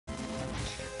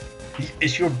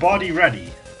Is your body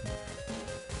ready?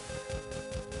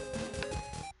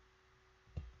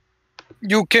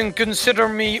 You can consider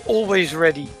me always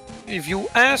ready. If you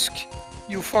ask,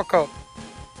 you fuck up.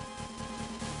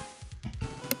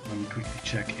 Let me quickly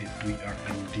check if we are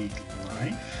indeed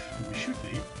live. We should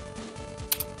be.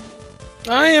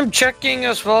 I am checking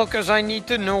as well because I need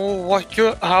to know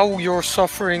how you're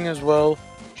suffering as well.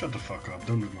 Shut the fuck up,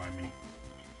 don't remind me.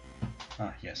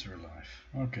 Ah, yes, we're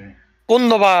live. Okay.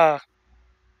 Wunderbar.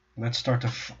 Let's start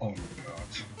the oh my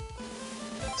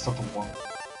god. Start the one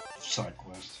side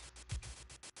quest.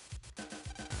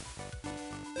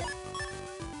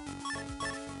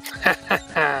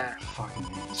 Fucking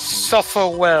hate this Suffer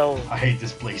well. I hate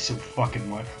this place so fucking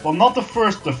much. Well, not the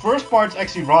first. The first part's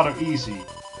actually rather easy.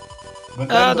 But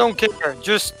then I don't care.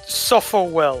 Just suffer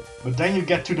well. But then you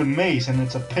get to the maze and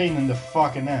it's a pain in the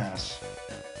fucking ass.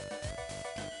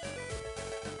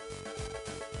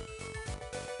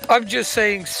 I'm just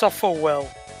saying suffer well.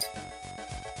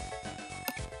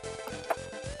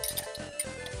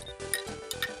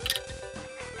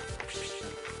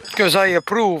 Because I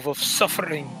approve of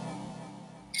suffering.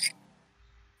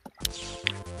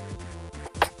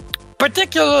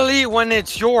 Particularly when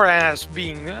it's your ass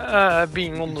being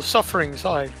on the suffering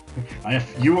side.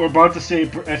 You were about to say,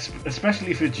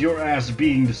 especially if it's your ass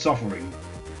being the suffering.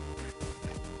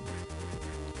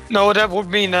 No, that would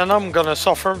mean that I'm gonna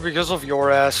suffer because of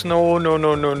your ass. No, no,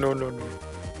 no, no, no, no, no.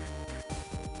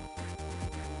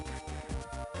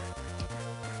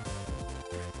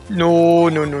 No,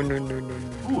 no, no, no, no, no,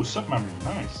 no. Ooh, sub-memory,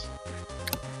 nice.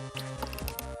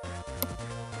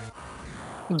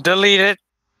 Delete it.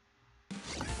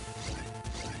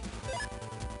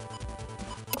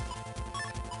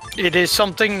 It is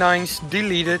something nice.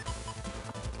 Delete it.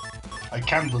 I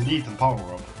can't delete and power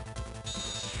up.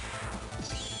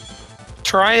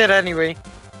 Try it anyway.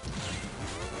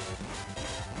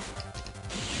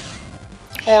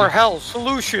 Or hell,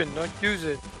 solution, not use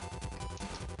it.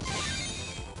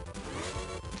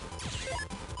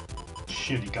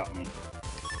 Shit, he got me.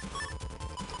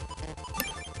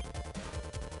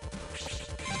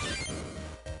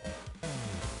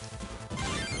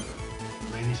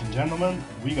 Ladies and gentlemen,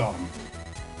 we got him.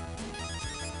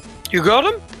 You got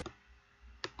him?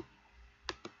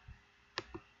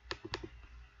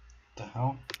 The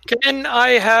hell? Can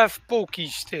I have Pokey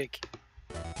Stick?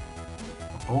 A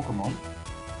Pokemon?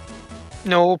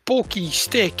 No, Pokey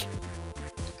Stick.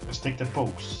 A stick that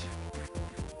pokes.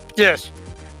 Yes.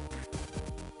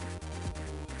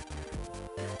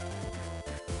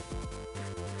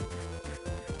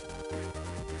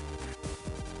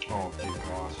 Oh dear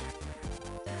god.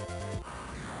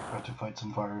 Got to fight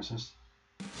some viruses.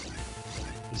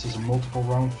 This is a multiple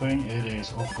round thing? It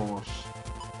is, of course.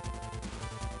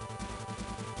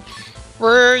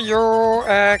 Were you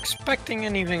expecting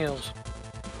anything else?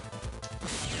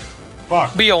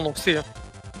 Fuck! Be honest here.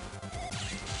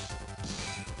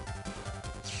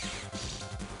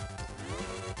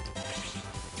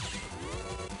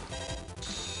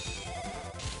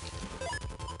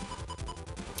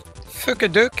 Fuck a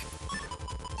duck.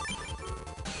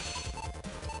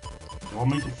 You want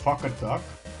me to fuck a duck?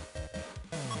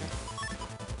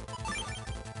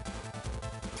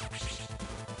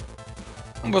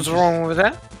 What's wrong with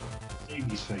that? Say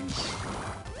these things.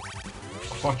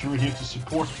 I thought you were here to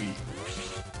support me.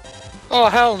 Oh,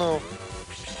 hell no.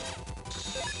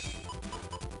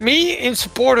 Me in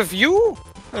support of you?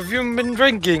 Have you been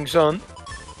drinking, son?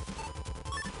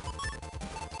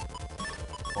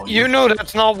 Well, You know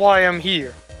that's not why I'm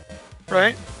here,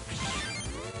 right?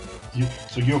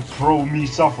 So you're pro me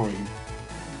suffering?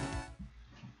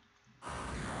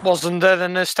 Wasn't that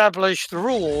an established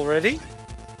rule already?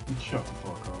 Shut the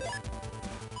fuck up.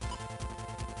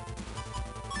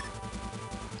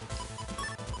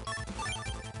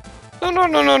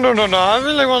 No. I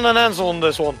really want an answer on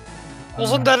this one.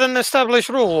 Wasn't that an established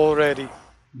rule already?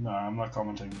 No, I'm not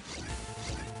commenting.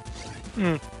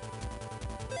 Hmm.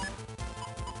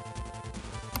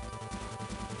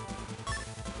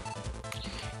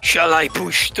 Shall I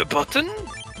push the button?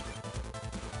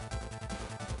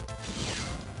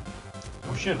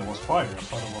 Oh shit, it was fire. I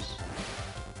thought it was...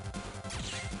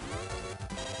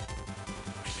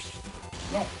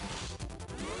 No.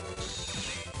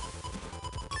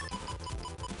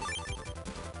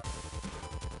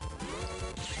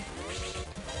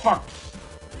 Fuck!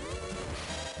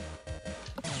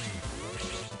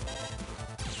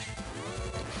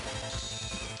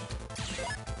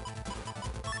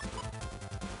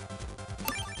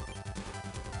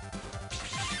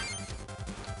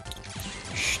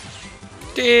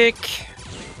 Dick.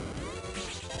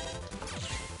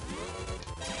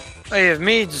 I have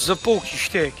made the pokey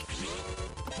stick.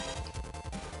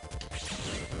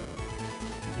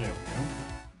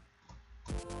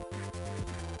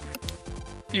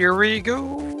 There we go. Here we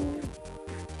go.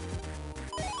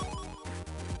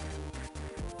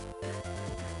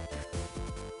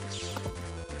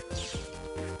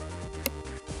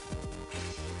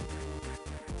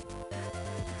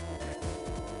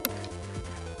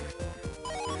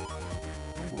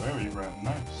 Very round,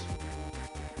 nice.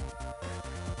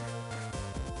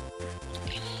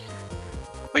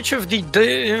 Which of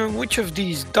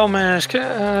these dumbass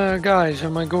guys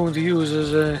am I going to use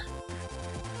as a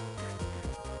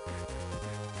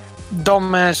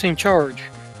dumbass in charge?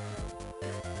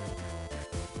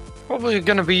 Probably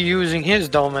gonna be using his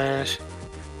dumbass.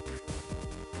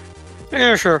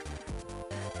 Yeah, sure.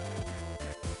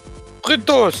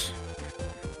 Ritos!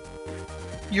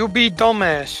 You be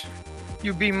dumbass.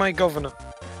 You be my governor.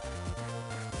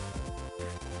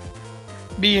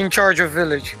 Be in charge of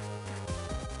village.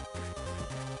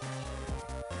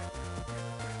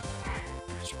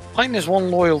 -1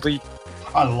 loyalty.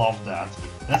 I love that.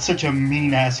 That's such a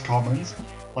mean ass comment.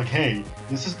 Like, hey,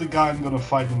 this is the guy I'm gonna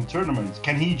fight in the tournament.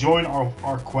 Can he join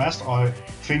our quest, our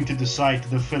thing to decide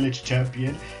the village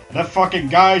champion? And that fucking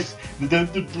guy's the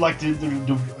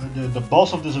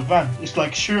boss of this event is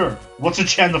like, sure. What's the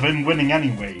chance of him winning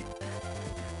anyway?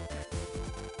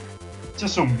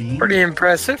 Just so mean. Pretty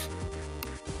impressive.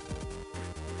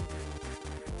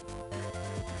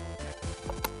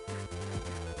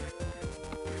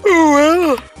 Oh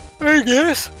well, I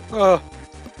guess.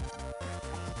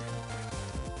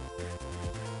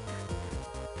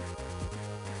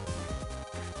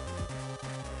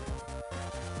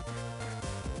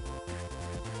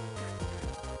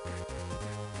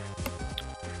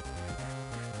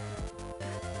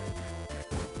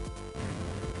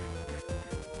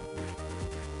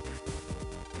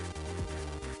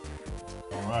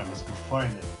 Alright, let's go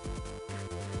find it.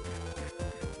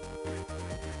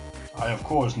 I of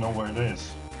course know where it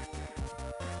is.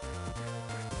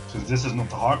 Since this is not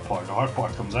the hard part. The hard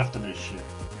part comes after this shit.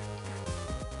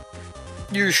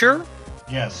 You sure?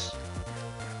 Yes.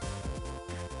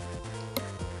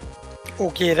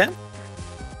 Okay then.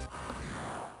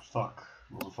 Fuck.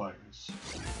 Those are fighters.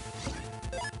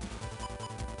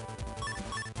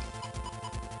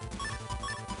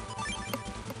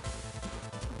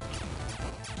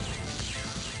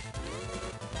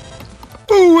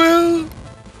 Oh well.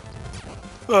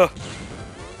 Oh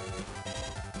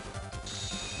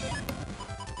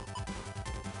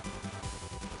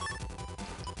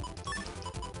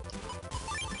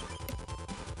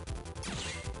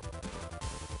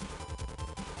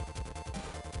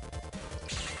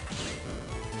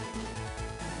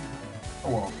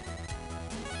well.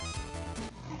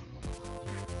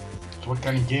 So what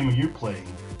kind of game are you playing?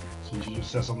 Since you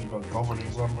just said something about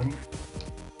governing something.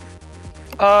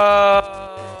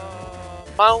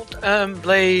 Mount and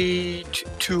Blade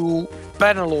to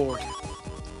Bannerlord.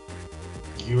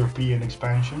 European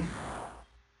expansion?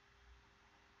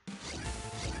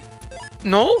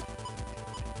 No?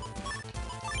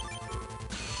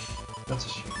 That's a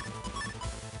shame.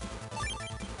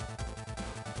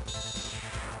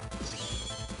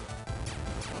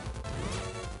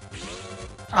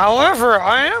 However,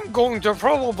 I am going to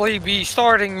probably be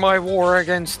starting my war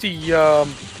against the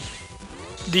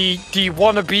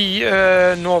wannabe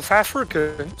North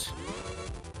Africans.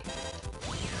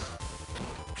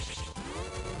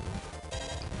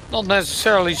 Not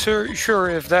necessarily sure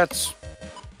if that's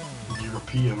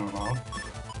European or not.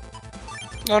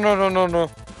 no.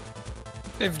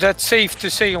 If that's safe to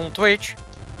say on Twitch.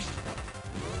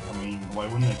 I mean, why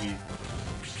wouldn't it be?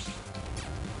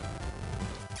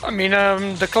 I mean,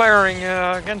 I'm declaring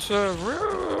against a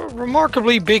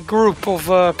remarkably big group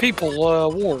of people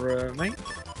war, mate.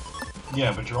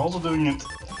 Yeah, but you're also doing it,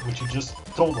 which you just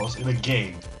told us, in a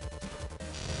game.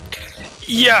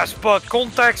 Yes, but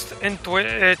context in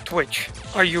Twitch.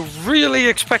 Are you really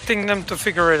expecting them to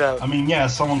figure it out? I mean, yeah,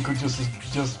 someone could just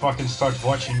fucking start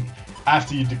watching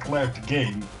after you declared the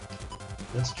game.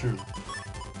 That's true.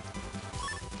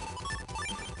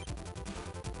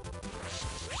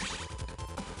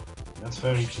 That's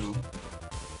very true.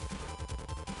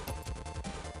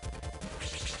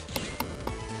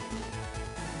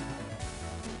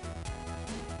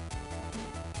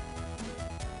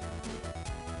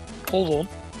 Hold on.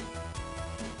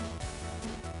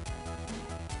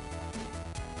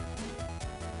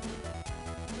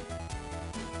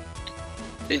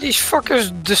 Did these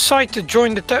fuckers decide to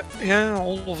join the yeah,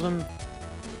 all of them.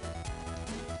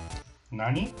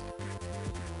 Nani?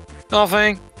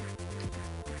 Nothing.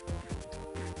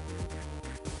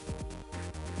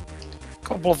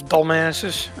 Couple of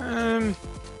dumbasses.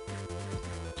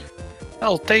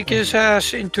 I'll take his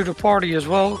ass into the party as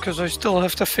well, because I still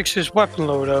have to fix his weapon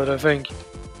loadout, I think.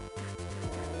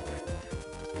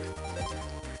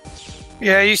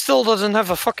 Yeah, he still doesn't have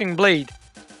a fucking blade.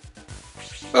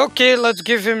 Okay, let's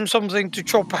give him something to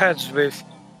chop heads with.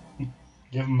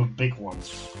 Give him a big one.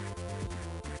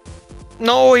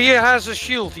 No, he has a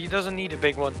shield, he doesn't need a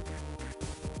big one.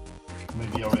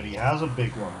 Maybe he already has a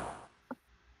big one.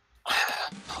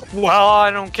 Well,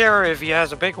 I don't care if he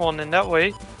has a big one in that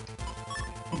way.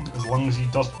 As long as he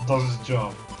does his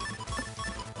job.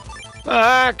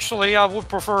 Actually, I would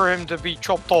prefer him to be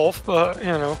chopped off, but,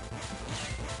 you know.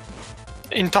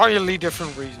 Entirely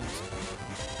different reasons.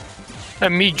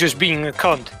 And me just being a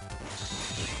cunt.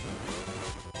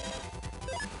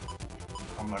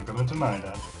 I'm not gonna deny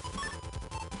that.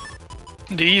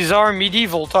 These are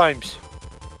medieval times.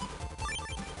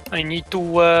 I need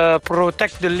to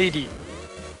protect the lady.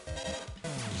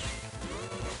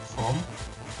 From?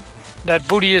 That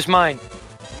booty is mine.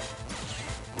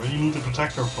 Where do you need to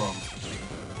protect her from?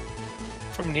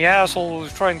 From the asshole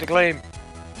who's trying to claim.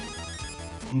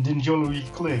 And didn't you already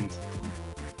claimed?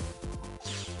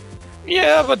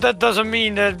 Yeah, but that doesn't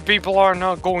mean that people are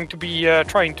not going to be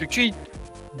trying to cheat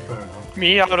Fair enough.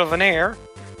 me out of an air.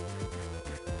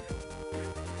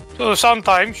 So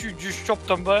sometimes you just chop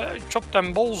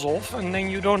them balls off, and then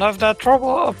you don't have that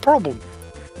problem.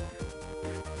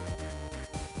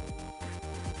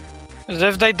 Because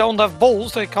if they don't have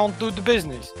balls, they can't do the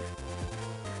business.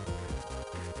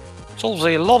 Solves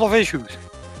a lot of issues.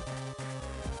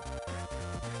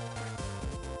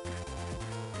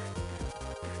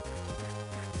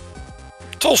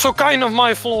 It's also kind of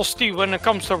my philosophy when it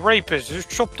comes to rapists. Just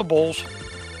chop the balls.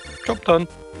 Job done.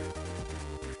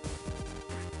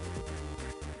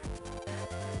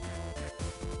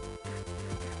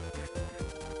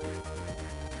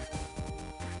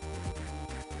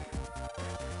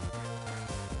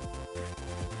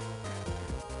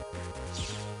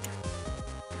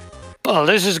 Well,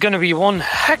 this is gonna be one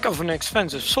heck of an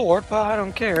expensive sword, but I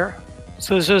don't care.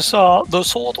 This is the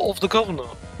sword of the governor.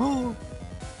 Ooh.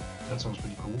 That sounds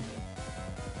pretty cool.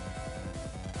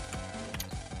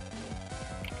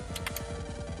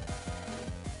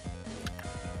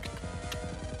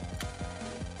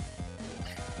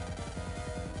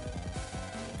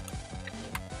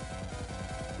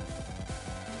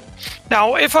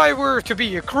 Now, if I were to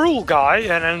be a cruel guy,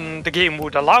 and then the game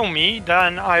would allow me,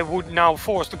 then I would now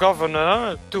force the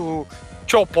governor to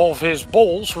chop off his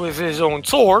balls with his own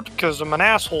sword, because I'm an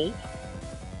asshole.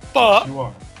 But You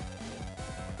are.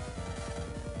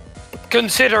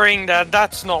 considering that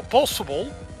that's not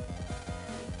possible,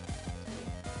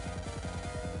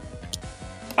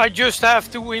 I just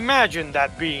have to imagine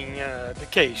that being the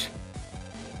case.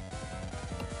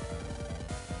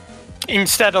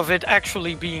 Instead of it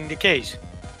actually being the case.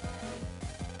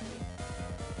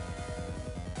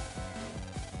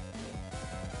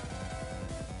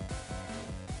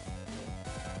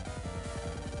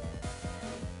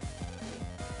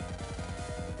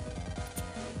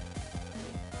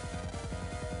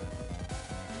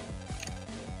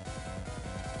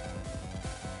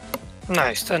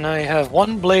 Nice, then I have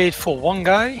one blade for one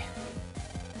guy.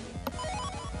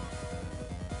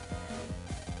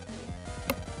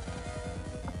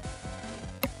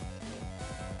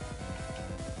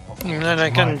 And then I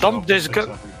can dump this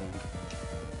guy.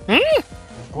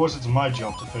 Of course, it's my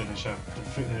job to finish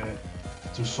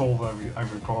to solve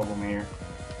every problem here.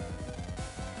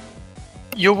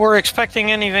 You were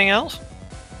expecting anything else?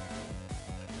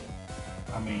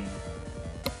 I mean,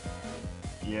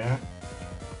 yeah.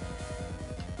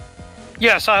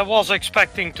 Yes, I was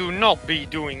expecting to not be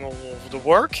doing all of the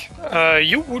work.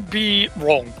 You would be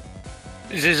wrong.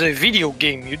 This is a video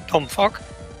game, you dumb fuck.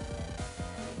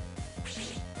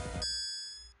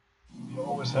 You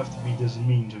always have to be this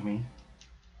mean to me.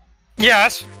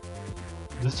 Yes.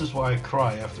 This is why I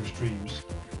cry after streams.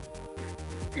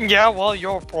 Yeah, well,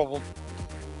 your problem.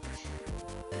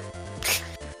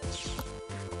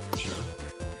 Sure.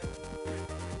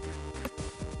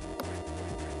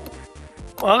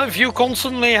 Well, if you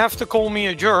constantly have to call me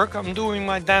a jerk, I'm doing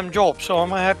my damn job, so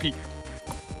I'm happy.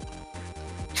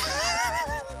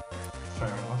 Fair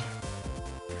enough.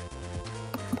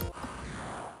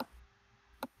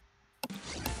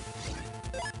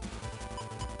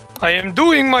 I am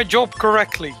doing my job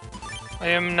correctly. I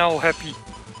am now happy.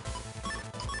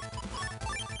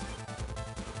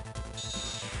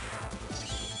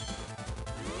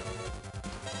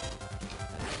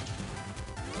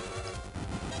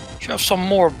 Shove some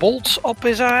more bolts up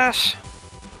his ass.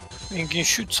 You can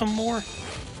shoot some more.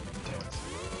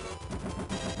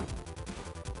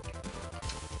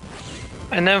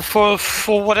 And then for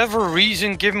whatever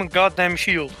reason, give him a goddamn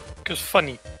shield. Because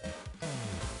funny.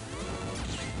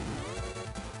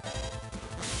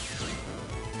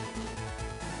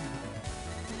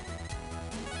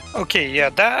 Okay, yeah,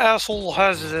 that asshole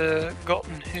has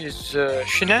gotten his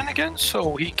shenanigans,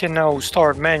 so he can now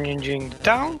start managing the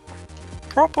town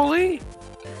properly.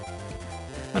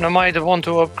 And I might want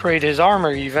to upgrade his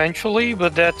armor eventually,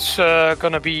 but that's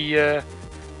gonna be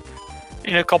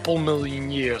in a couple million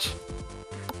years.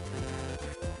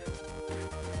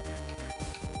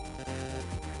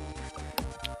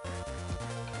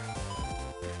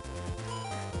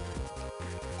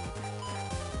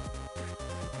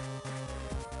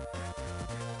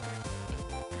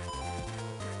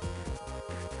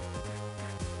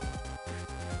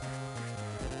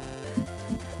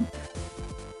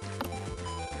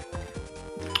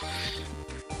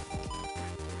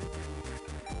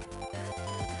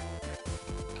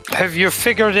 Have you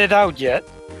figured it out yet?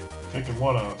 Figured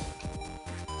what out?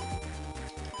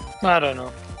 I don't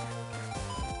know.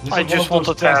 This I is just one of wanted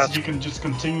those to tests ask. you can just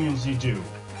continuously do.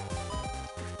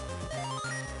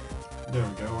 There we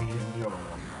go, and the other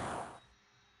one.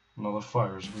 Another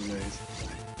fires grenade.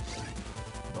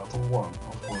 Battle 1,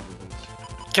 of course it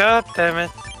is. God damn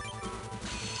it.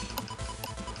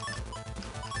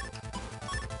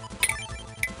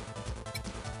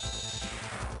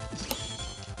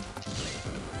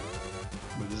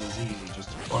 But this is easy, just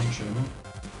punch him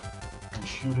and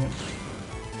shoot him.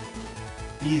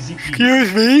 Easy peasy.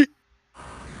 Excuse me?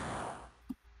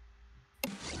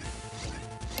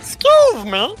 Excuse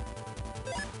me?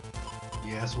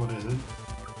 Yes, what is it?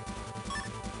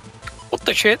 What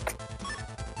the shit?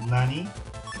 Nani?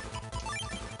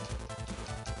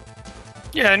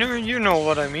 Yeah, no, you know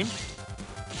what I mean.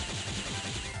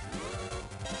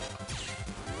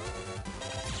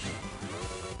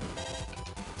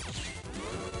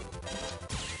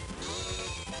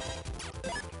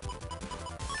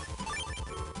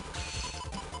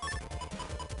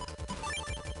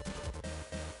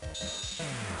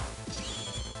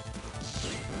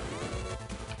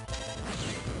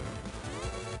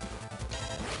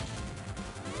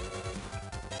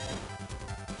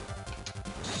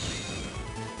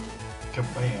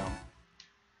 Kabam.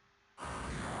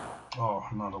 Oh,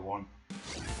 another one.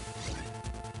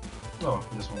 Oh,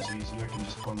 this one's easy. I can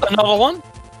just punch Another one?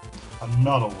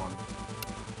 Another one.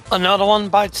 Another one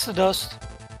bites the dust.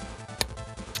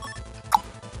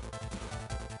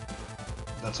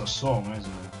 That's a song,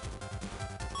 isn't it?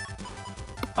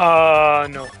 No.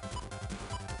 No?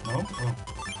 Oh.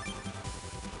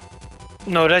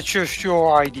 No, that's just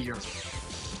your idea.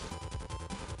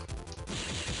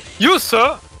 You,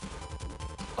 sir!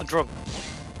 A drug.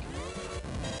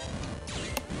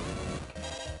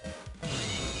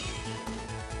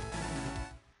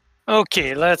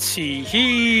 Okay, let's see.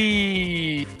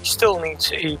 He still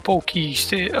needs a pokey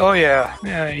stick. Oh yeah,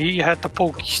 he had the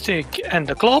pokey stick and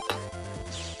the club.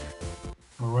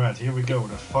 Alright, here we go.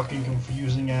 The fucking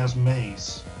confusing ass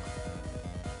maze.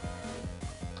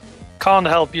 Can't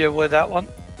help you with that one.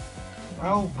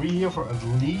 I'll be here for at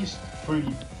least 30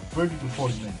 to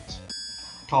 40 minutes.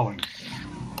 Calling.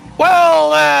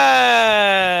 Well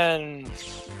then!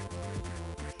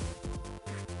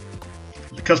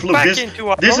 Because look, Back this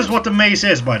into is ours. what the maze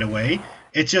is, by the way.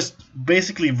 It's just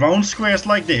basically round squares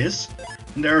like this,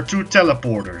 and there are two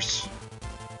teleporters.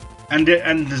 And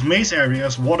this maze area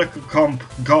is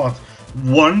WaterGod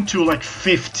 1 to like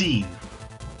 15.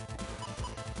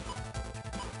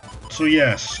 So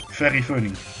yes, very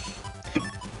funny.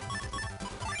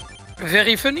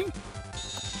 Very funny.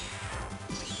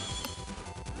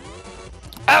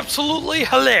 Absolutely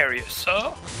hilarious,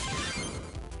 sir.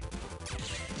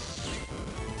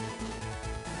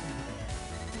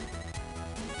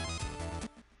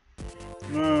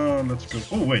 Let's go.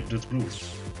 Oh wait, that's blue. One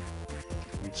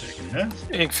second, hè?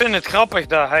 Ik vind het grappig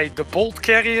dat hij de Bolt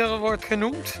Carrier wordt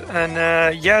genoemd. En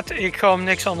yet, ik ga hem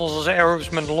niks anders dan arrows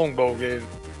met een longbow geven.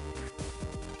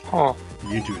 Oh.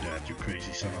 You do that, you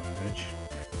crazy son of a bitch.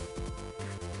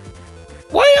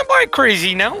 Why am I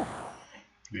crazy now?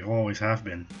 We always have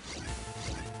been.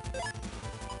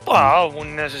 Well, I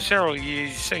wouldn't necessarily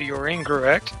say you're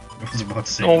incorrect. I was about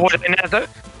to say.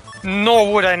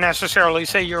 Nor would I necessarily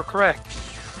say you're correct.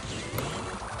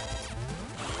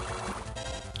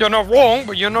 You're not wrong,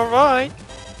 but you're not right.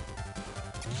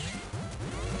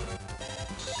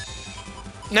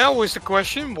 Now is the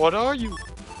question, what are you?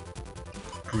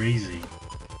 Crazy.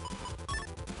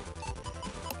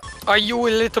 Are you a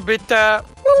little bit, I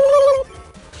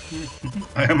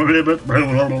am a little bit.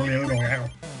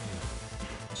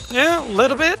 Yeah, a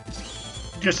little bit?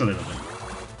 Just a little bit.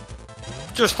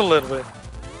 Just a little bit.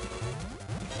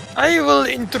 I will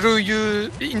introduce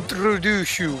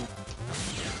you.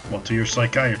 What, to your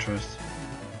psychiatrist?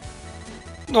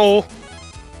 No.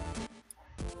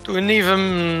 To an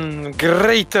even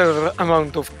greater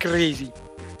amount of crazy.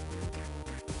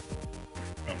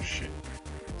 Oh shit.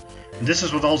 And this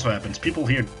is what also happens. People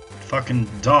here fucking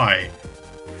die.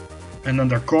 And then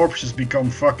their corpses become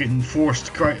fucking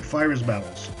forced virus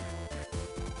battles.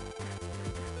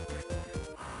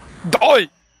 Die!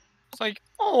 It's like,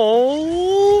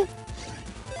 oh.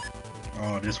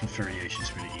 Oh, this variation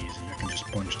is really easy. I can just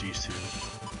punch these two.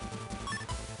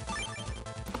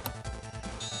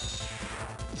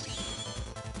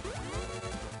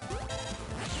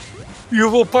 You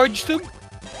will punch them?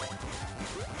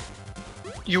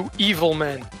 You evil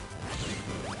man.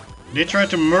 They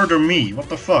tried to murder me. What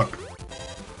the fuck?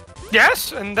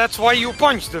 Yes, and that's why you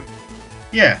punched them.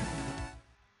 Yeah.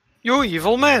 You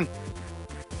evil man.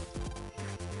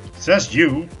 Says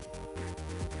you.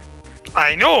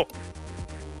 I know.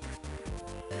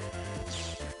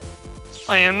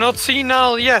 I am not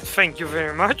senile yet, thank you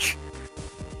very much.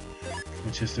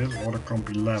 Which is this? Water Comp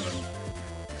 11.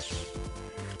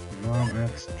 No,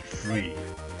 that's 3.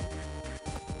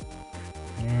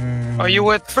 Are you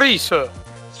at 3, sir?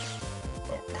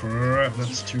 Oh crap,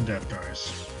 that's 2 dead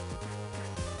guys.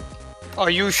 Are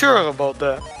you sure about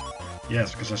that?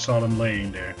 Yes, because I saw them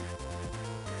laying there.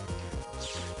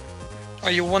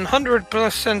 Are you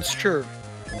 100% sure?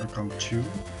 Water Comp 2.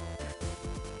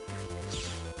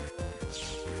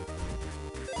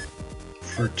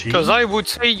 13. Because I would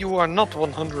say you are not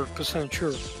 100%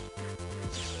 sure. 4.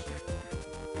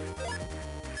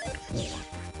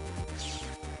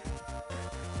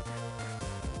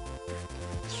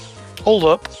 Hold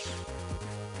up.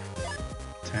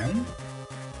 10?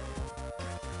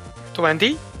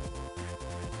 20?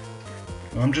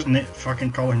 Well, I'm just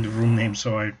fucking calling the room name,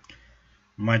 so I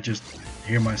might just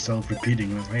hear myself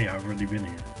repeating with, hey, I've already been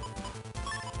here.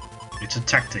 It's a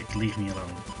tactic, leave me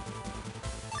alone.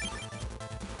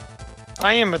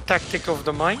 I am a tactic of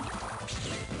the mind.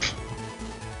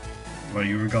 Well,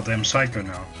 you're a goddamn psycho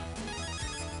now.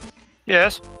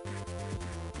 Yes.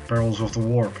 Perils of the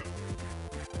warp.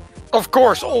 Of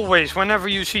course, always, whenever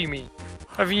you see me.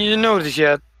 Have you noticed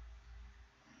yet?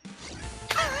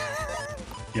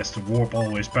 Yes, the warp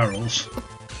always perils.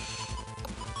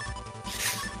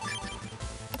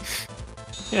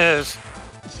 Yes.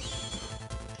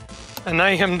 And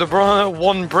I am the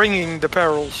one bringing the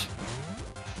perils.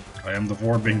 I am the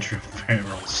warbinger of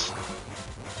perils.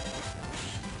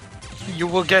 You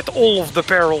will get all of the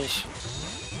perils.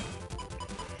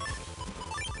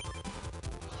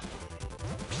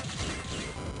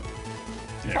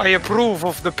 Yeah. I approve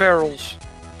of the perils.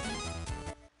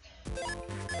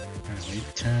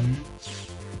 10.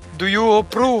 Do you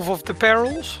approve of the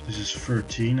perils? This is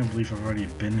 13, I believe I've already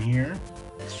been here.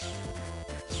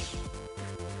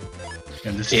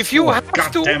 And this is If you 4. have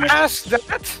God to damn it. ask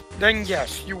that, then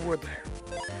yes, you were there.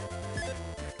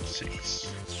 6.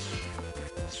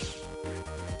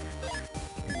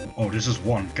 Oh, this is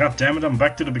 1. God damn it, I'm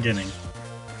back to the beginning.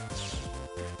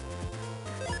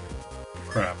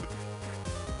 Crap.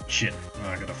 Shit. Oh,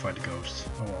 I gotta fight the ghost.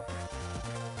 Oh well.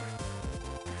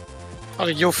 Are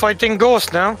you fighting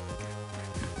ghosts now?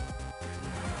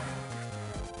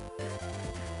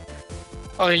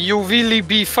 Are you really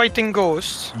be fighting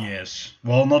ghosts? Yes.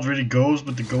 Well, not really ghosts,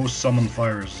 but the ghosts summon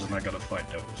viruses and I gotta fight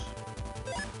those.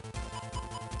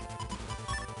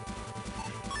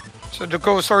 So the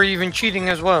ghosts are even cheating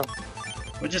as well.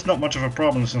 Which is not much of a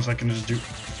problem since I can just do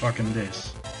fucking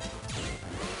this.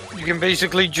 You can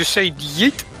basically just say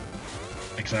yeet.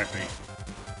 Exactly.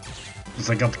 Since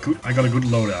I got a good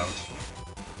loadout.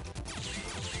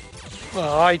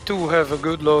 Well, I too have a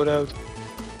good loadout.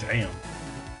 Damn.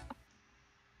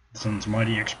 Sounds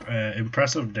mighty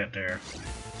impressive that there.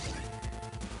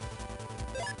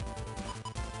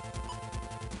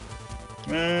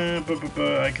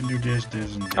 I can do this,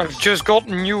 this, and this. I've just got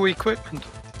new equipment.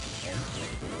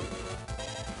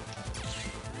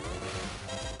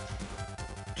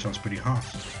 Sounds pretty hot.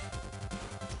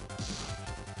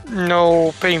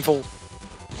 No, painful.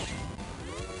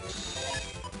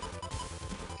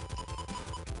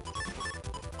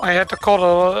 I had to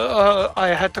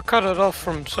cut it off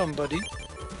from somebody.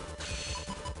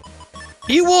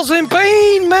 He was in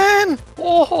pain, man.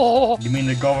 Oh. You mean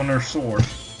the governor's sword?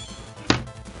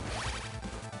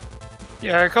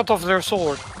 Yeah, I cut off their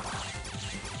sword.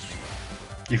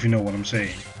 If you know what I'm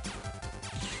saying.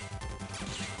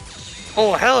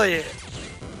 Oh hell yeah!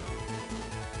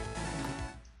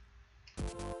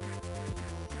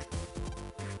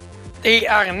 They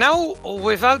are now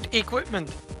without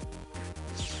equipment.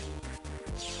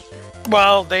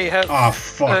 Well, they have... Ah,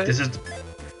 fuck, this is...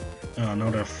 Oh,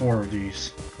 no, there are 4 of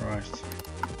these. Christ.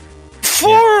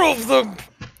 4 of them!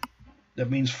 That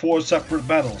means 4 separate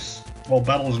battles. Well,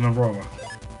 battles in a row.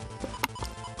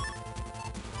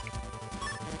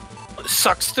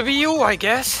 Sucks to be you, I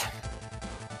guess.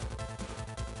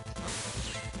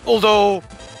 Although,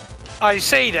 I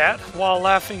say that while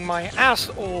laughing my ass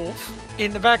off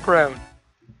in the background.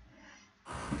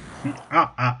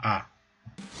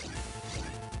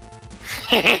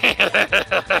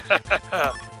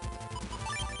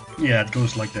 Yeah, it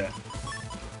goes like that.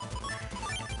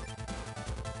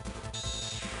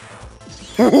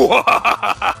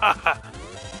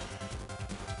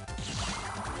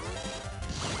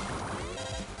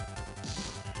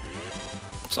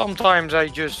 Sometimes I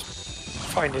just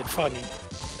find it funny.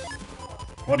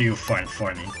 What do you find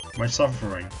funny? My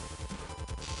suffering.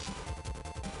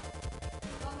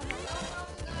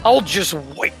 I'll just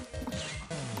wait.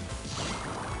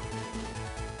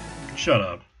 Shut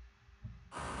up.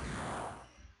 Oh,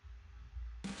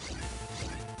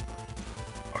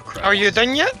 crap. Are you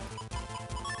done yet?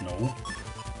 No.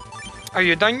 Are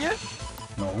you done yet?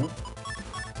 No.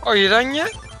 Are you done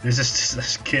yet? This is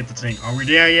this kid that's saying, are we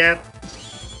there yet?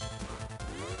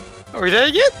 Are we there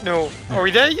yet? No. Are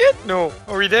we there yet? No.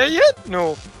 Are we there yet?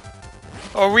 No.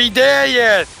 Are we there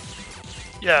yet?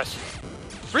 Yes.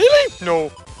 Really?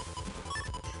 No.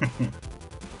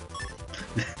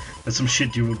 That's some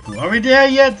shit you would do. Are we there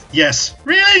yet? Yes.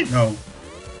 Really? No.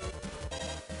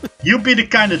 You'd be the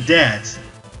kind of dad.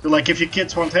 So like if your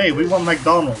kids want, hey, we want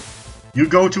McDonald's. You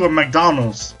go to a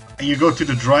McDonald's and you go to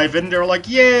the drive-in, they're like,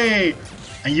 yay!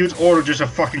 And you'd order just a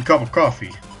fucking cup of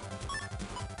coffee.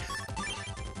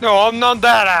 No, I'm not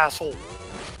that asshole.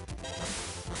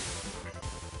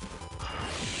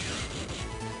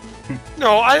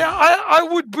 No, I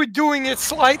would be doing it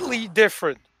slightly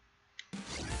different.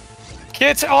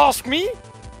 Kids ask me,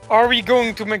 are we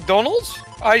going to McDonald's?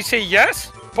 I say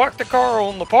yes, park the car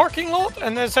on the parking lot,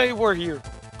 and then say we're here.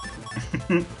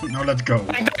 Now let's go.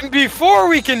 And then before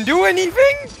we can do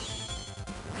anything,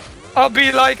 I'll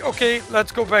be like, okay,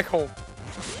 let's go back home.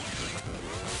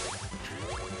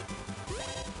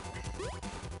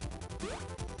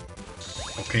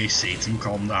 Okay, Satan,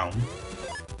 calm down.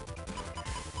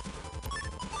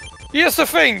 Here's the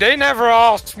thing, they never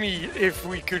asked me if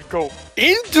we could go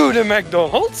into the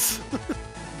McDonald's.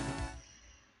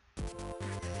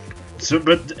 So,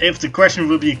 but if the question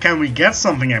will be, can we get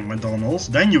something at McDonald's,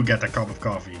 then you get a cup of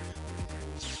coffee.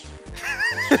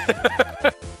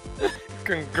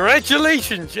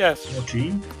 Congratulations, yes.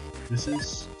 14. This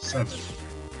is 7.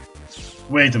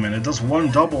 Wait a minute, that's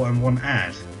 1 double and 1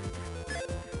 add.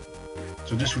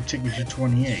 So this would take me to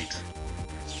 28.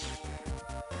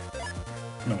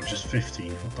 No, just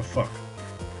 15. What the fuck?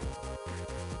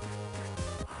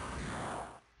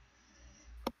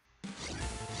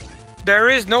 There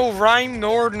is no rhyme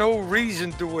nor no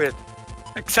reason to it.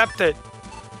 Accept it.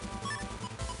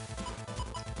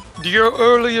 The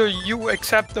earlier you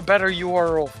accept, the better you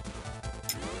are off.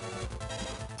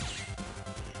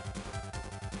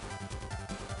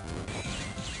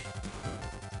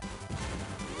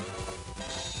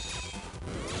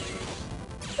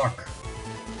 Fuck.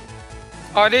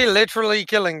 Are they literally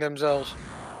killing themselves?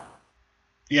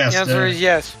 Yes. The answer is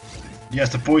yes. Yes,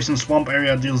 the poison swamp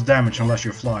area deals damage unless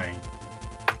you're flying.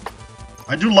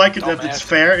 I do like it that it's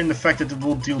fair in the fact that it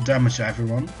will deal damage to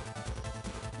everyone.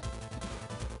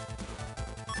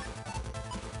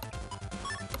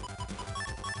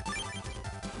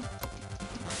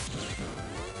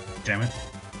 Damn it.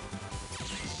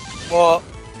 Well,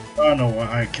 Oh no,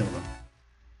 I killed him.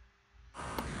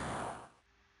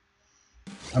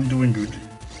 I'm doing good.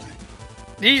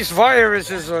 these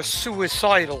viruses are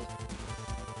suicidal.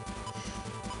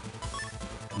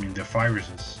 I mean, they're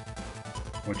viruses.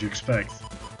 What do you expect?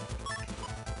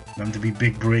 Them to be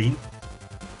big brain?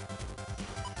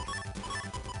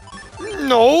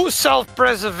 No,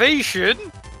 self-preservation.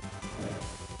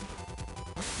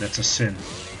 That's a sin.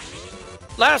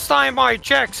 Last time I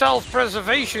checked,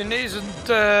 self-preservation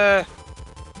isn't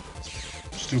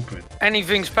Stupid.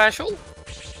 anything special.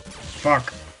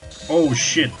 Fuck. Oh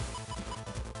shit.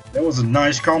 That was a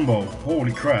nice combo.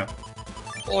 Holy crap.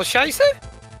 Oh, scheisse?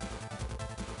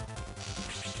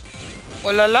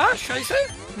 Oh la la, scheisse?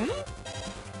 Hmm?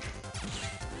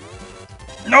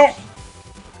 No!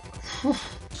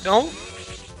 No?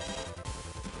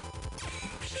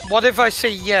 What if I say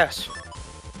yes?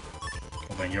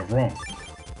 Well, then you're wrong.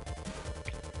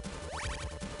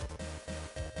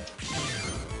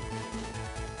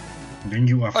 Then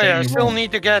you are Oh yeah, I fatally still wrong.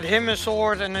 need to get him a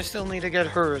sword and I still need to get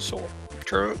her a sword.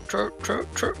 True, true, true,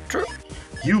 true, true.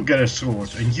 You get a sword,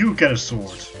 and you get a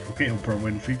sword. Okay, Oprah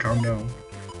Winfrey, calm down.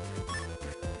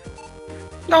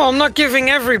 No, I'm not giving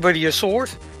everybody a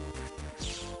sword.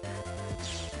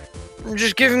 I'm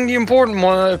just giving the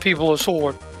important people a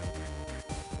sword.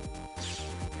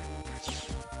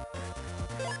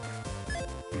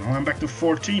 Now I'm back to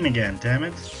 14 again, damn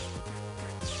it.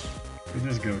 Where did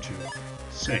this go to?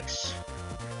 6.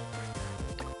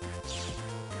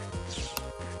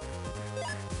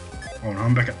 Oh, now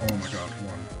I'm back at. Oh my god, 1.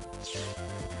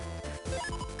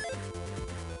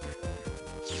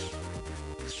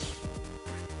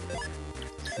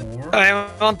 4. I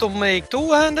want to make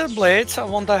two-handed blades. I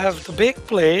want to have the big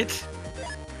blade.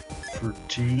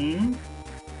 13.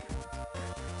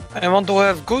 I want to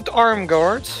have good arm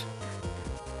guards.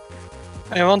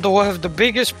 I want to have the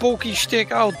biggest pokey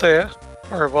stick out there.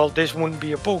 Or, well, this wouldn't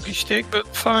be a pokey stick, but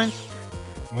fine.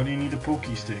 Why do you need a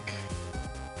pokey stick?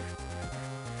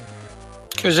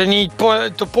 Because I need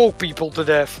to poke people to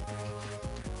death.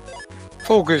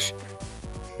 Focus.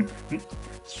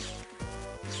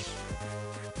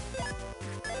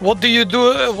 What do you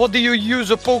do? What do you use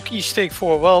a pokey stick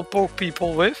for? Well, poke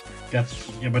people with. Yeah,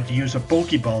 but you use a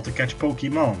pokeball to catch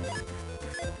Pokemon.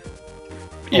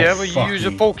 Yeah, Oh, but you fuck use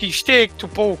me. a pokey stick to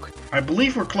poke. I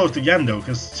believe we're close to the end though,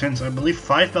 because since I believe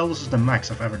 5 battles is the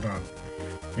max I've ever done.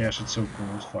 Yes, it's so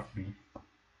cool. Fuck me.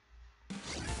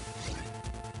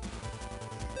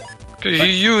 Because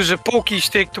you use a pokey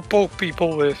stick to poke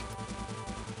people with.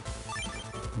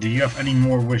 Do you have any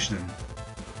more wisdom?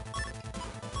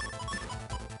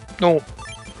 No.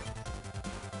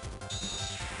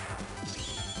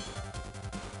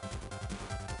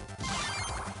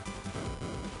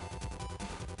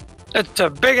 It's a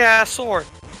big ass sword.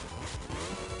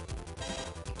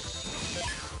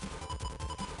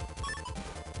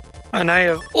 And I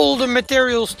have all the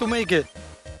materials to make it.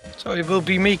 So I will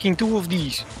be making 2 of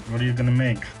these. What are you gonna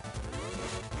make?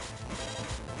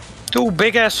 2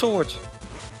 big ass swords.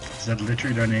 Is that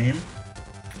literally their name?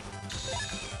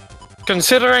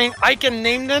 Considering I can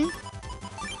name them.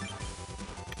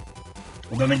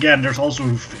 Well, then again, there's also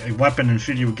a weapon in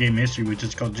video game history which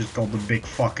is just called the big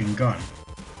fucking gun.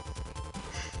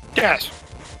 Yes.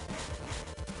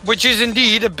 Which is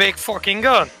indeed a big fucking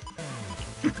gun.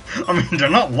 I mean, they're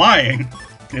not lying.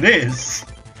 It is.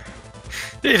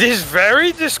 It is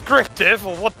very descriptive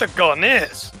of what the gun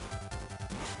is.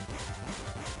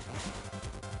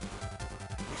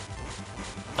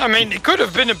 I mean, it could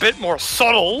have been a bit more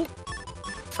subtle.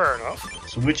 Fair enough.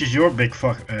 So which is your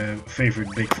favorite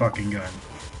big fucking gun?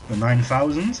 The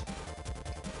 9000?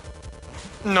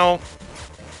 No.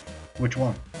 Which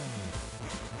one?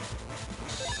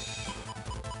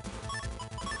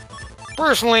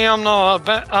 Personally, I'm not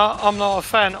a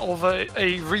fan of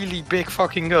a really big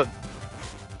fucking gun.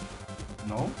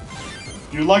 No?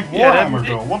 You like Yeah, Warhammer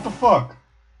though, what the fuck?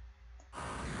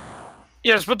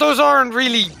 Yes, but those aren't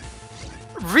really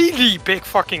big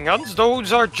fucking guns.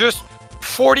 Those are just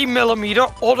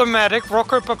 40mm automatic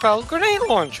rocket-propelled grenade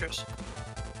launchers.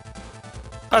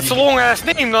 That's a long-ass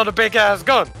name, not a big-ass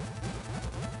gun.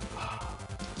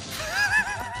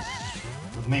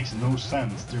 That makes no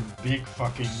sense. They're big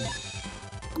fucking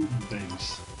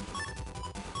things.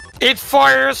 It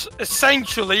fires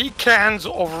essentially cans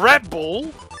of Red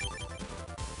Bull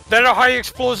that are high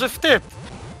explosive tip.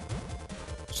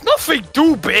 It's nothing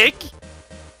too big.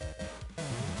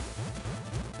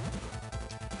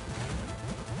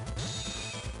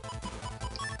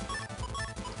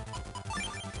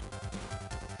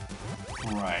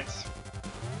 Right.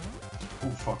 Oh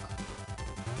fuck.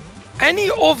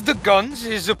 Any of the guns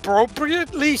is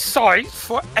appropriately sized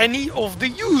for any of the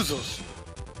users.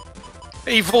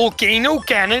 A volcano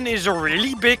cannon is a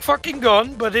really big fucking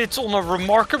gun, but it's on a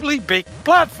remarkably big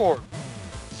platform.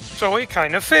 So it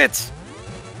kind of fits.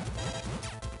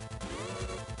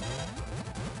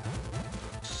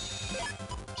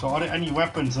 So are there any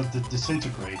weapons that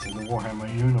disintegrate in the Warhammer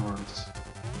universe?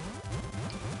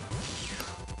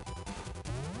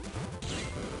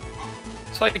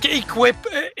 It's like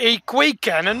a quake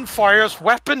cannon fires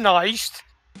weaponized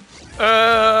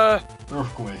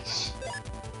Earthquakes.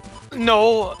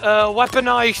 no,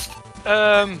 weaponized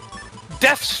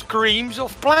death screams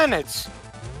of planets.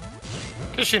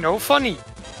 Because, you know, funny.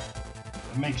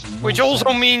 That makes no Which also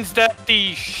sense. means that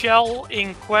the shell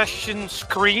in question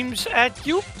screams at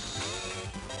you.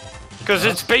 Because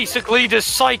it's basically the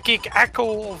psychic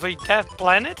echo of a dead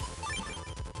planet.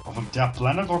 Of a dead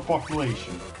planet or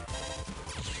population?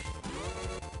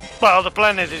 Well, the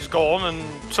planet is gone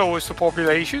and so is the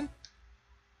population.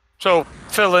 So,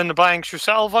 fill in the blanks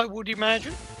yourself, I would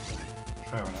imagine.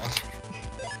 Fair enough.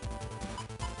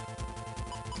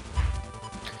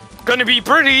 gonna be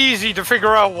pretty easy to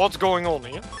figure out what's going on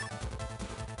here.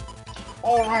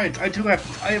 Alright,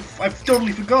 I've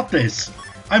totally forgot this.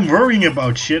 I'm worrying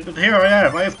about shit, but here I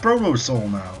am. I have Proto Soul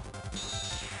now.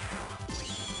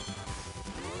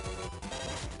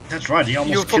 That's right, he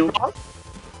almost killed.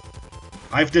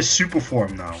 I have this super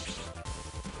form now,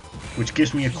 which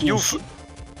gives me a cool,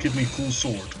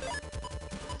 sword.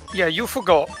 Yeah, you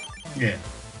forgot. Yeah.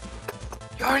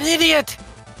 You're an idiot.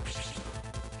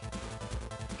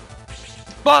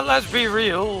 But let's be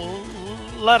real.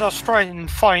 Let us try and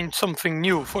find something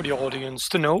new for the audience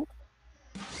to know.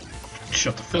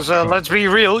 Shut the fuck Because up. let's be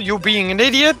real, you being an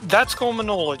idiot, that's common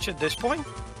knowledge at this point.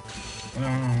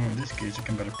 In this case, I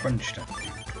can better punch that.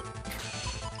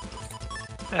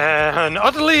 And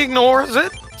utterly ignores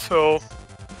it, so...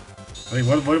 Wait,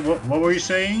 what were you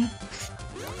saying?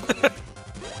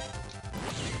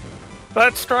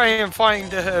 Let's try and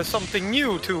find something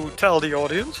new to tell the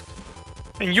audience.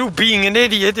 And you being an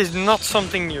idiot is not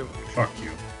something new. Fuck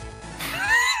you.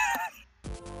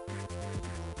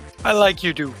 I like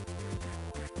you do.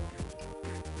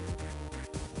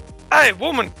 Hey,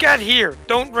 woman, get here!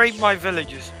 Don't rape my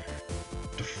villages.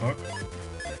 What the fuck?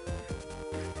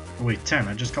 Oh, wait, 10.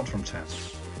 I just got from 10.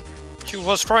 She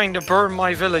was trying to burn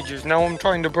my villages. Now I'm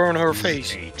trying to burn her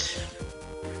face. 8.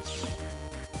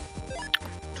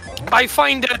 I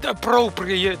find that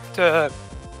appropriate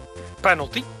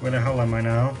penalty. Where the hell am I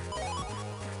now?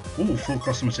 Ooh, full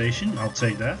customization. I'll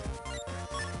take that.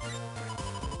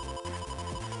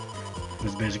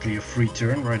 That's basically a free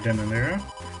turn right then and there.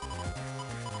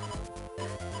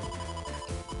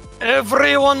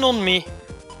 Everyone on me.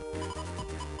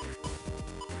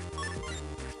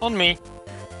 On me.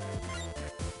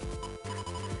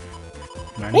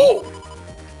 Ooh!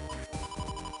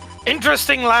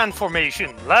 Interesting land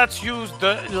formation. Let's abuse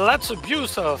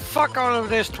the fuck out of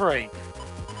this terrain.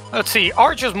 Let's see,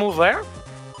 archers move there.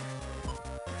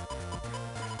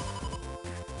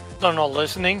 They're not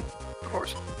listening, of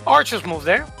course. Archers move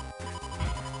there.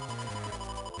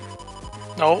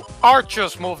 No,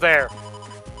 archers move there.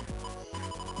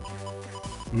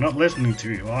 I'm not listening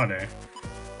to you, are they?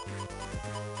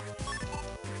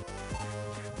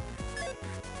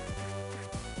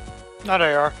 Now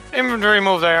they are. Infantry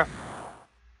move there.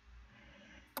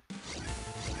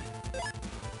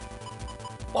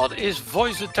 What is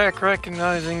voice attack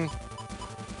recognizing?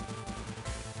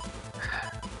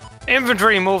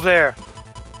 Infantry move there.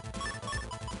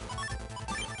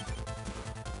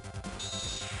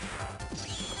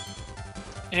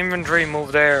 Infantry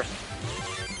move there.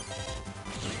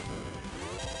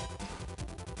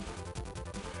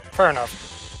 Fair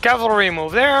enough. Cavalry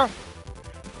move there.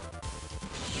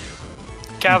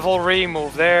 Cavalry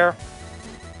move there.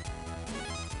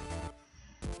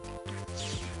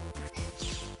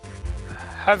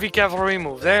 Heavy cavalry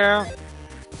move there.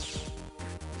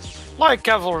 Light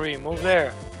cavalry move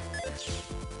there.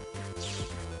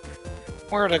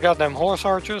 Where are the goddamn horse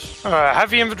archers?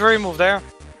 Heavy infantry move there.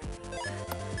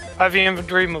 Heavy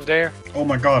infantry move there. Oh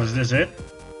my god, is this it?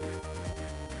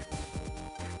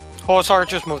 Horse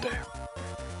archers move there.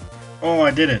 Oh,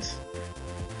 I did it.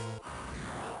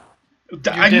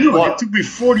 I knew it. It took me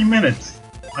 40 minutes.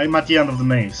 I'm at the end of the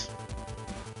maze.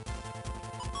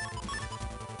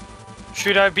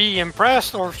 Should I be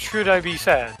impressed or should I be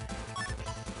sad?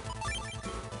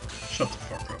 Shut the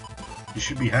fuck up. You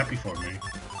should be happy for me.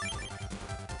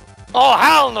 Oh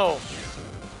hell no!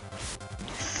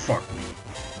 Fuck me.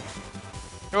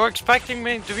 You're expecting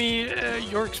me to be.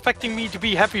 You're expecting me to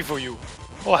be happy for you.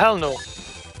 Oh hell no!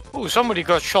 Oh, somebody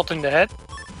got shot in the head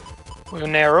with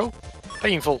an arrow.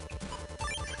 Painful.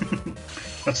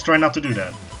 Let's try not to do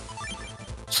that.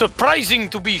 Surprising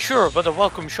to be sure, but a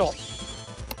welcome shot.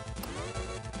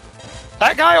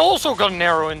 That guy also got an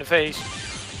arrow in the face.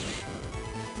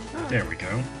 There we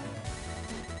go.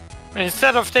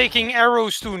 Instead of taking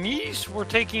arrows to knees, we're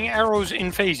taking arrows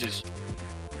in faces.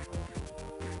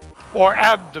 Or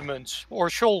abdomens,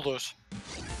 or shoulders.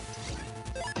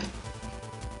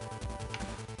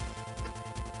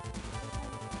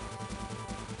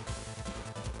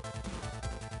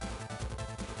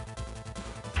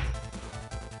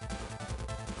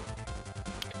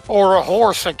 Or a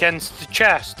horse against the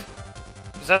chest.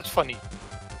 'Cause that's funny.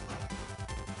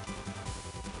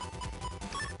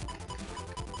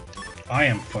 I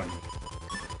am funny.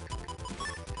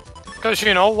 Because,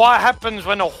 you know, what happens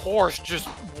when a horse just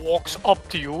walks up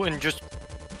to you and just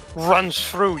runs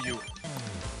through you?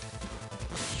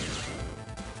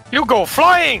 You go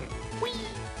flying! Whee!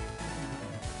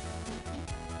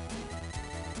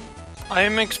 I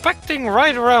am expecting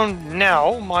right around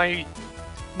now my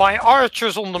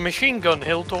archers on the machine gun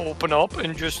hill to open up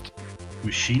and just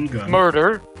Machine gun.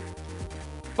 Murder.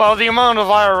 Well, the amount of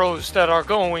arrows that are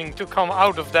going to come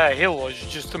out of that hill is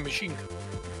just a machine gun.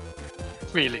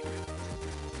 Really.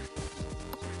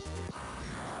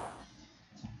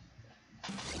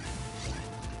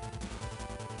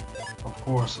 Of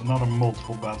course, another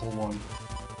multiple battle one.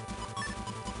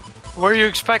 Were you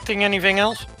expecting anything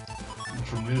else?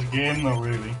 From this game, not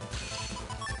really.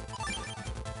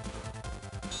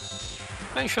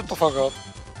 Hey, shut the fuck up.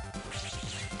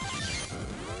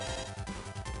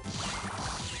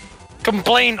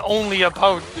 Complain only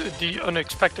about the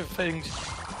unexpected things.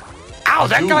 Ow,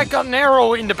 that guy got an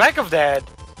arrow in the back of that.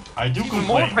 I do Even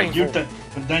more complain, painful.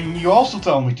 but then you also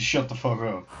tell me to shut the fuck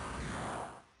up.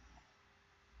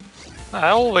 I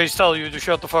always tell you to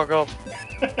shut the fuck up.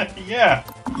 Yeah.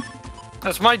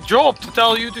 That's my job to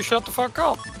tell you to shut the fuck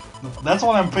up. That's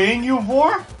what I'm paying you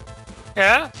for?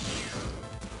 Yeah?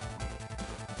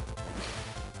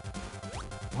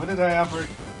 When did I ever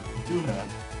do that?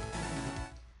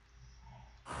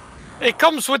 It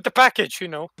comes with the package, you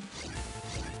know.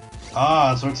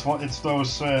 Ah, so it's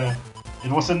those.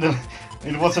 It was in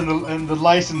the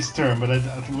license term, but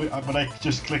I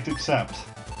just clicked accept.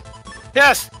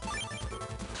 Yes.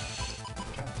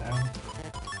 God damn.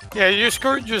 Yeah, you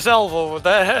screwed yourself over.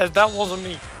 That wasn't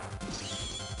me.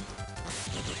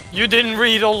 You didn't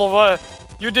read all of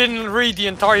you didn't read the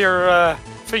entire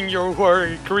thing you were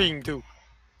agreeing to.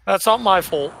 That's not my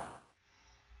fault.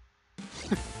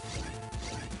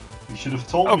 You should have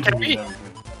told me to read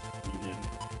everything. You didn't.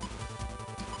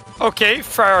 Okay,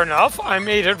 fair enough. I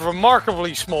made it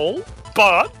remarkably small,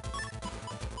 but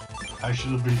I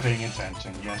should have been paying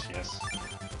attention. Yes, yes.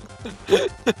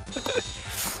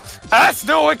 that's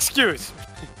no excuse.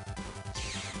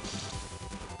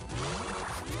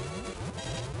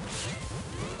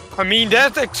 I mean,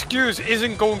 that excuse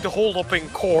isn't going to hold up in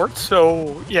court,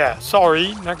 so yeah,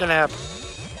 sorry, not gonna happen.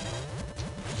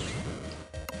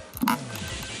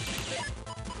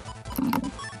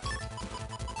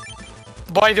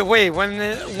 By the way,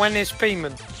 when is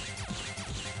payment?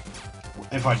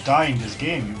 If I die in this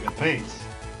game, you get paid.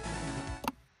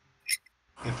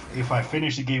 If I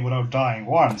finish the game without dying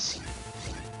once,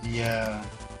 the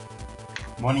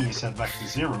money is set back to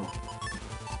 0.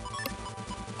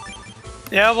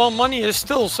 Yeah, well, money is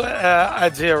still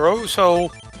at 0,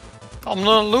 so I'm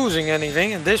not losing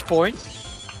anything at this point.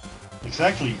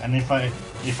 Exactly, and if I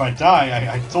die,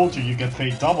 I told you get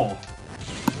paid double.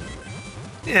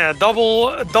 Yeah, double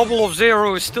of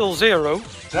 0 is still 0.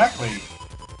 Exactly.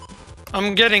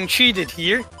 I'm getting cheated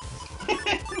here.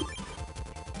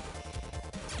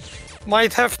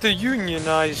 Might have to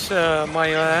unionize my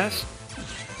ass.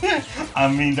 I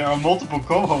mean, there are multiple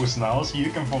co-hosts now, so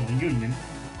you can form a union.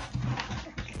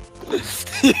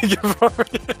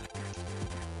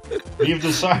 We've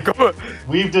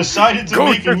decided to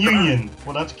make a union.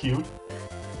 Well, that's cute.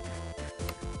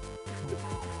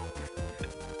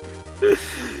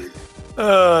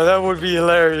 That would be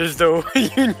hilarious, though.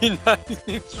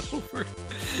 Unionizing over.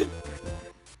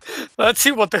 Let's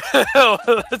see what the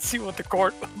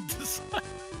court will decide.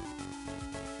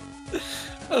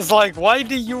 I was like, why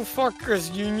do you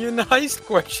fuckers unionize?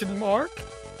 Question mark.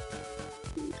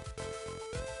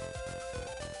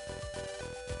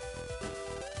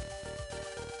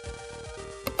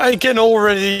 I can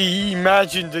already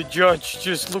imagine the judge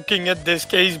just looking at this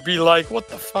case, be like, what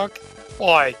the fuck?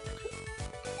 Why?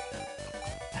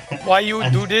 Why you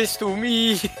do this to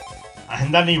me?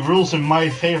 And then he rules in my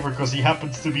favor because he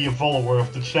happens to be a follower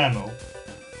of the channel.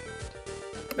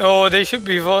 Oh, they should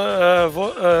be. Then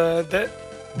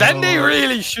they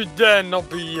really should not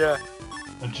be a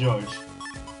judge.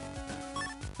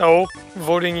 No,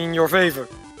 voting in your favor.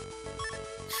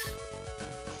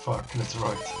 Fuck, that's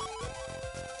right.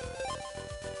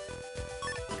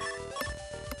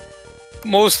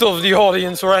 Most of the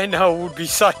audience right now would be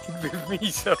siding with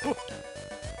me, so.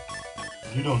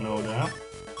 You don't know that.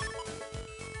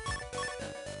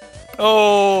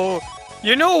 Oh,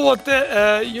 you know what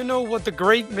the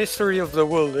great mystery of the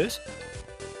world is?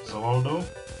 Zaldo?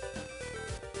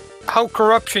 How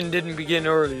corruption didn't begin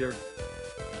earlier.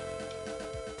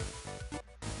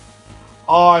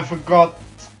 Oh, I forgot.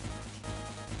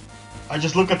 I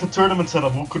just look at the tournament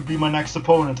setup, who could be my next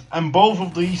opponent, and both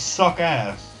of these suck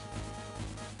ass.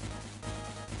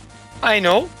 I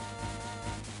know.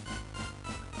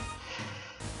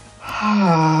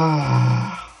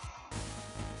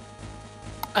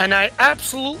 And I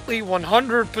absolutely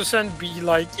 100% be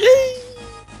like, yay!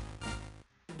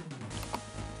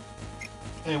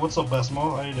 Hey, what's up,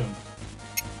 Besmo? How you doing?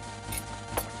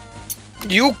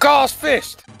 You cast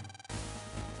Fist.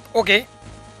 Okay.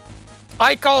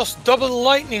 I cast double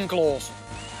lightning claws.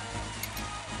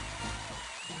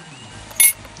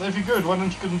 If you're good, why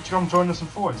don't you come join us in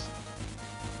voice?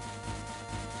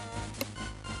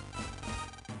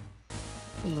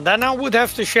 Then I would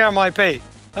have to share my pay.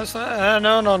 That's no.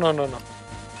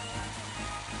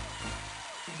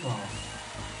 Oh.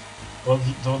 Well,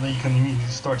 then you can immediately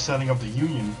start setting up the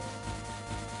union.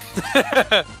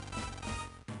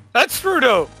 That's true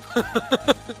though.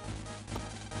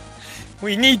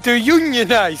 We need to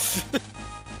unionize.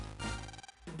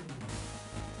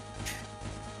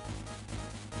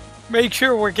 Make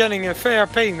sure we're getting a fair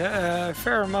payment,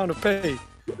 fair amount of pay.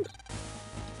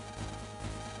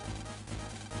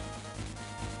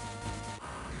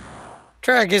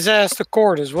 Drag his ass to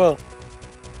court as well.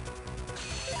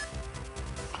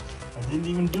 I didn't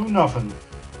even do nothing.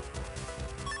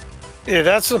 Yeah,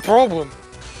 that's the problem.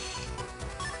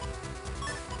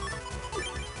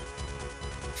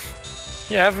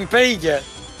 You haven't paid yet.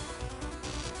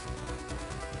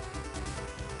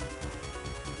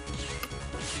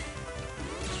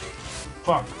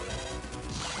 Fuck.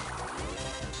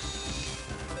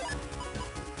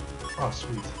 Oh,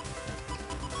 sweet.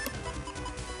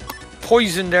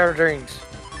 Poison their drinks.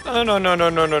 No. No.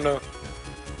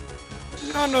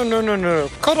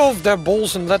 Cut off their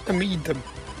balls and let them eat them.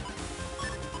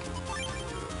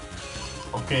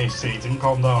 Okay, Satan,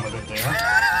 calm down a bit there.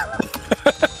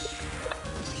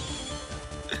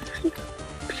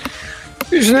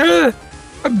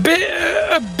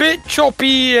 A bit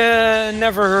choppy,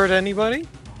 never hurt anybody.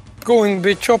 Going a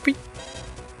bit choppy.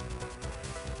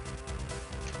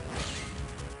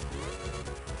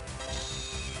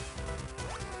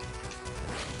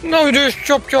 No, just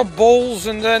chop balls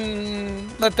and then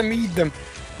let them eat them.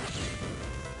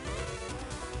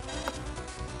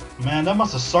 Man, that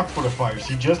must have sucked for the fires.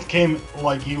 He just came,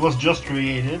 like, he was just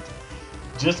created,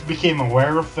 just became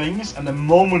aware of things, and the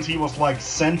moment he was, like,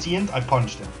 sentient, I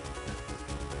punched him.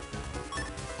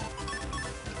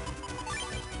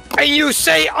 And you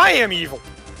say I am evil.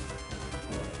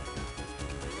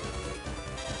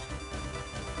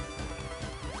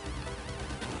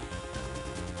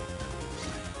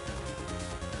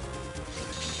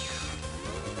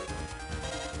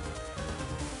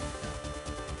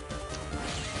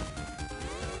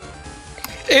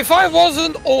 If I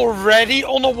wasn't already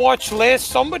on a watch list,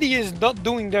 somebody is not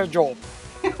doing their job.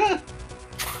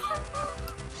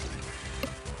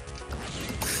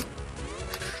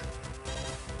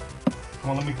 Come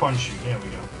on, let me punch you. There we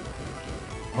go.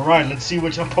 Alright, let's see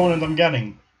which opponent I'm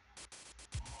getting.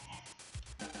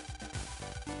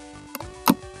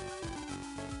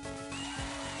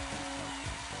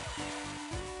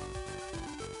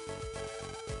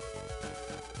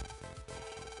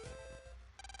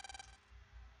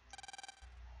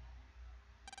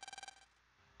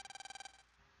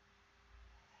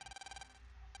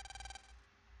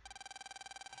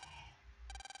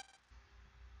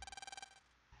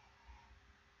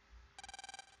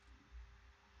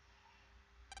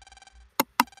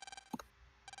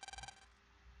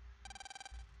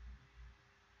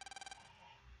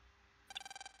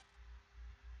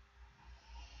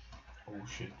 Oh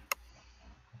shit.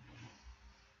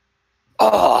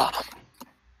 Ah.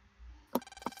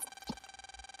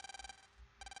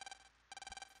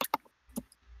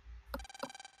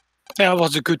 That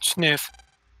was a good sniff.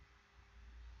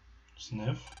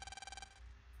 Sniff?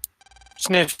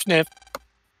 Sniff, sniff.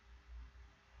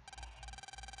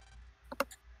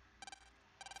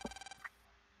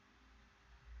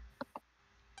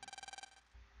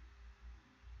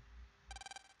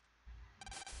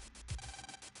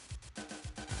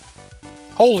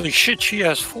 Holy shit, she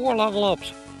has 4 level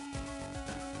ups.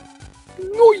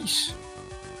 Nice!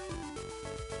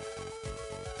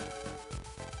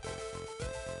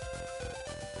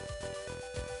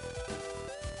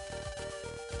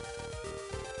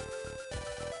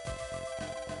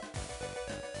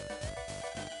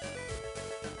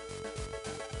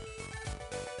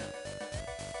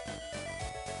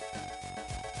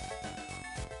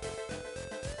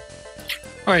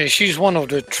 Alright, she's one of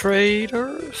the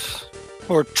traders?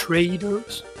 Or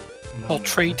traders? No, Or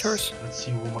traitors? Let's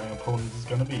see who my opponent is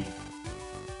gonna be.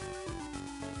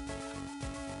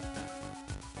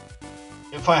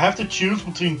 If I have to choose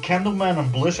between Candleman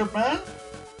and Blizzardman,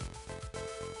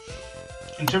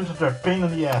 in terms of their pain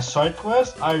in the ass side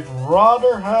quest, I'd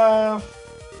rather have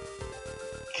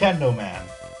Candleman.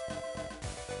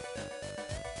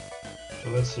 So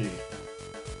let's see.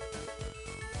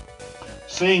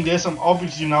 Saying this, I'm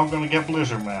obviously now gonna get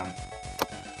Blizzardman.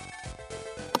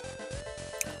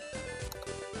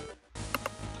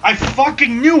 I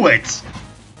fucking knew it!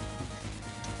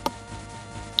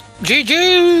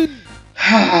 GG!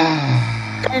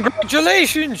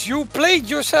 Congratulations, you played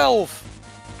yourself!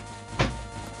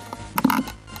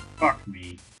 Fuck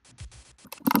me.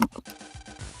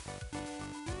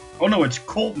 Oh no, it's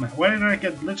Coldman. Why did I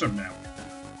get Blizzardman?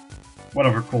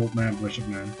 Whatever, Coldman,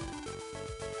 Blizzardman.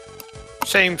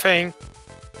 Same thing.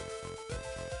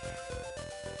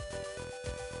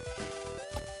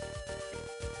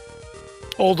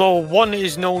 Although one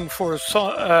is known for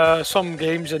some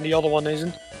games and the other one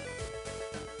isn't.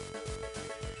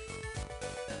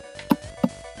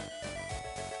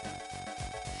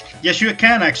 Yes, you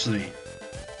can actually.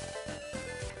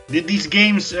 These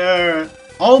games,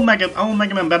 all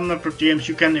Megaman Battle Network games,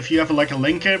 you can, if you have like a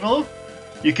link cable,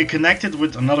 you can connect it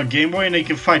with another Game Boy and they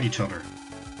can fight each other.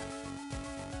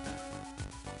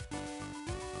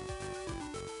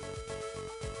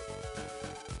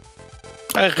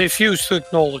 I refuse to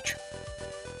acknowledge.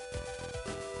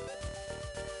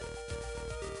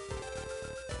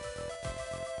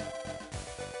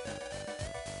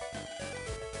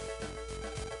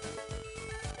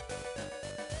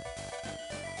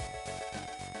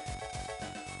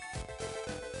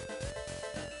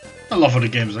 I love other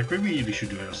games, like we really should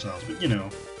do it ourselves, but you know.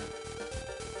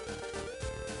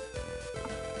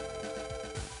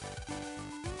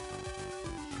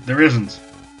 There isn't.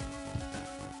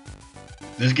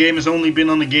 This game has only been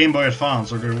on the Game Boy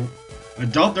Advance, or I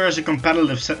doubt there is a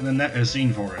competitive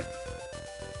scene for it.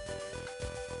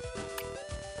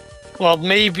 Well,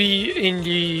 maybe in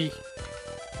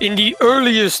the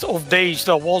earliest of days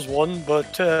there was one,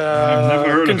 but I've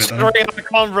never heard of it. considering I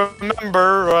can't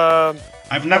remember.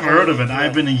 I've never heard of it. Yeah.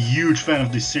 I've been a huge fan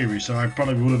of this series, so I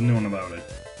probably would have known about it.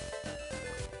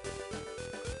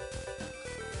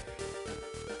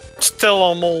 Still,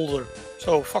 I'm older,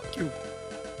 so fuck you.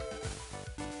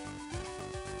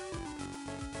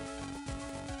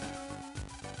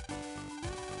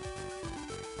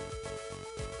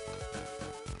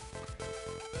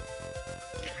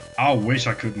 I wish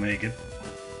I could make it.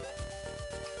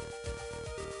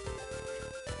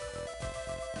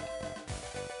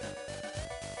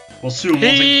 Well, soon.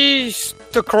 He's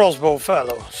the crossbow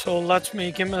fellow, so let's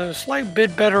make him a slight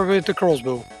bit better with the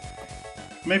crossbow.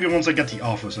 Maybe once I get the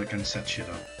office, I can set shit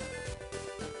up.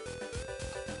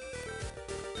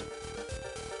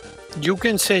 You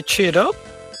can set shit up?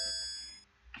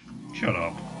 Shut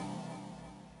up.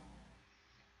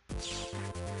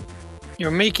 You're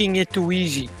making it too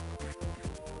easy.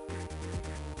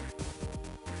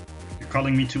 You're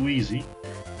calling me too easy?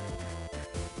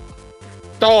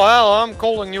 Oh hell, I'm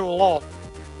calling you a lot.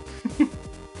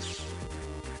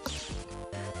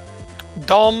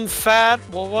 Dumb, fat,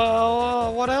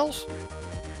 well, what else?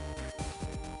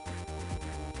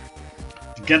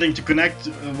 Getting to connect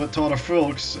with other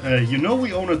folks. You know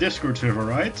we own a Discord server,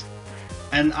 right?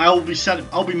 And I'll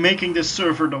be making this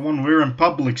server the one we're in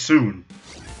public soon.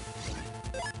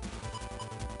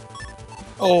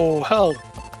 Oh hell.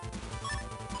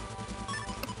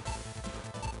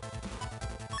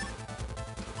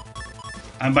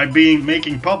 And by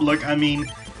making public, I mean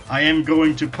I am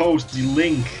going to post the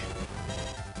link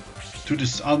to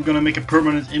this. I'm gonna make a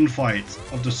permanent invite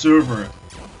of the server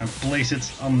and place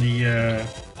it on the.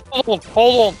 Hold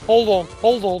on.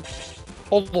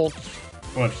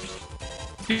 What?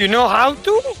 Do you know how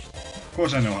to? Of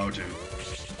course I know how to.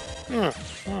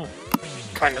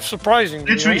 Kind of surprising.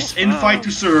 Literally, invite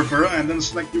to server and then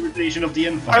select the rotation of the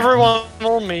invite. Everyone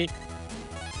on me.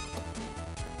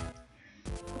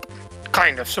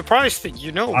 Kind of surprised that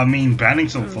you know. I mean, banning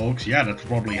some folks, yeah, that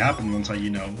probably happened once I, you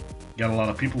know, get a lot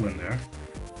of people in there.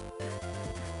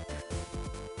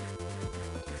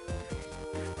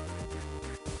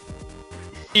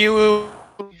 You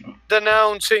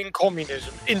denouncing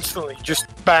communism instantly, just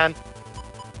ban.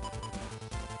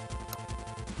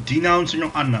 Denouncing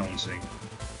or announcing?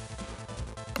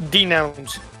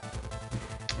 Denounce.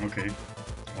 Okay,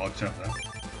 I'll accept that.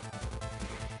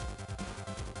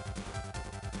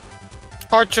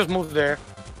 Archers move there.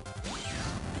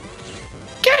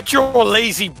 Get your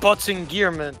lazy butts in gear,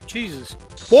 man. Jesus.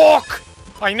 Walk!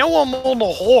 I know I'm on a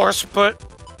horse, but...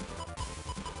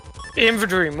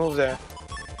 Infantry, move there.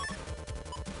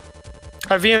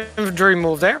 Heavy infantry,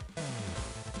 move there.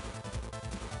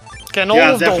 Can all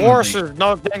of the horses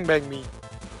not gangbang me?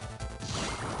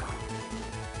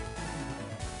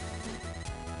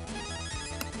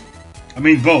 I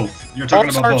mean both. You're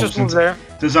talking about both. Move there.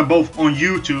 Since I'm both on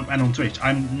YouTube and on Twitch.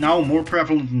 I'm now more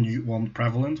prevalent than you. Well,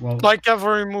 prevalent. Well, like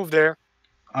cavalry, move there.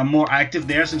 I'm more active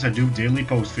there since I do daily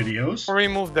post videos.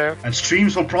 Remove there. And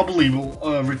streams will probably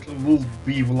will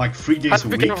be like 3 days a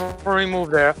week.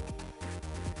 Remove there.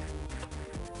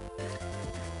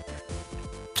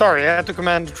 Sorry, I had to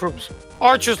command the troops.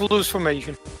 Archers, lose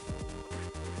formation.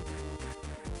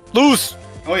 Lose.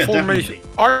 Oh yeah, formation.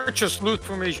 Definitely. Archers, lose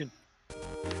formation.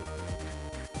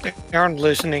 They aren't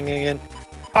listening again.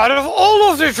 Out of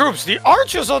all of the troops, the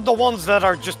archers are the ones that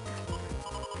are just...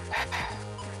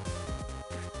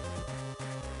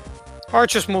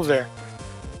 Archers move there.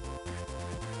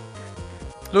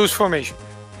 Loose formation.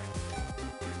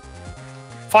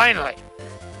 Finally.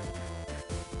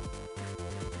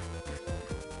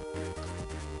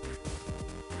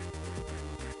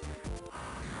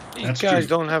 These guys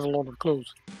don't have a lot of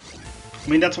clues. I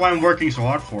mean, that's why I'm working so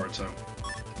hard for it, so...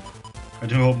 I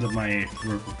do hope that my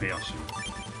work will pay off soon.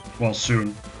 Well,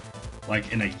 soon.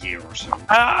 Like in a year or so.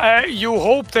 You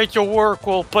hope that your work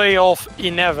will pay off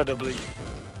inevitably.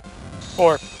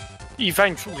 Or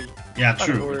eventually. Yeah,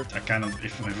 true. I kind of,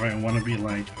 if I want to be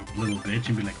like a little bitch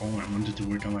and be like, oh, I wanted to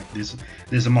work on like this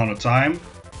amount of time,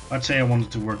 I'd say I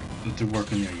wanted to work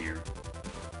in a year.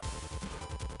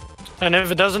 And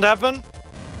if it doesn't happen,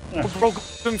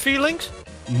 broken feelings?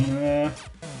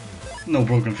 No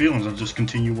broken feelings. I'll just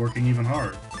continue working even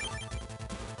harder.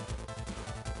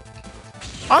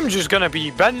 I'm just gonna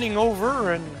be bending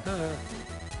over and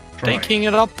taking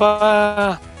it up.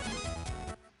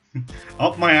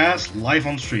 Up my ass, live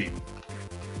on stream.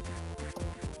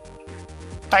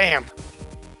 Bam.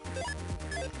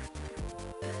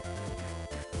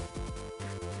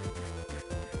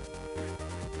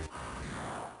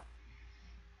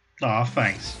 Aw,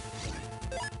 thanks.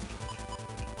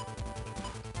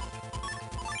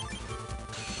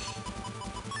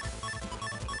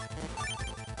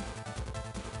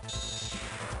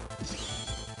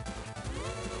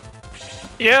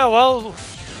 Yeah, well...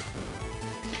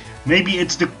 Maybe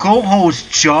it's the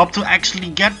co-host's job to actually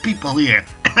get people here.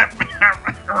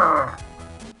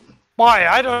 Why?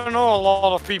 I don't know a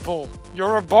lot of people.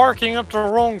 You're barking up the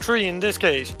wrong tree in this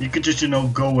case. You could just, you know,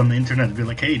 go on the internet and be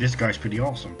like, hey, this guy's pretty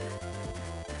awesome.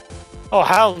 Oh,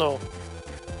 hell no.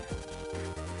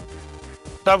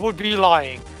 That would be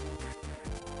lying.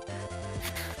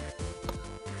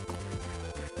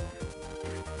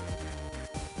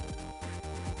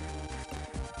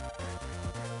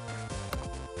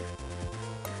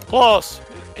 Plus,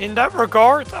 in that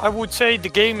regard, I would say the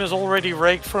game is already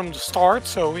rigged from the start,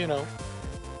 so, you know.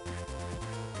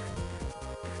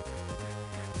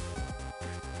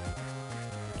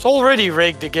 It's already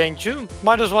rigged against you,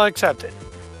 might as well accept it.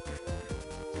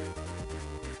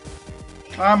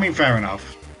 I mean, fair enough.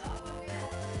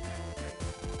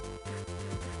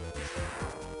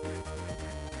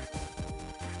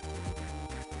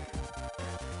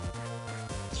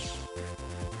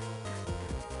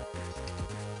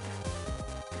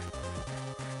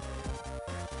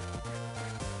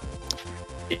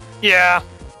 Yeah.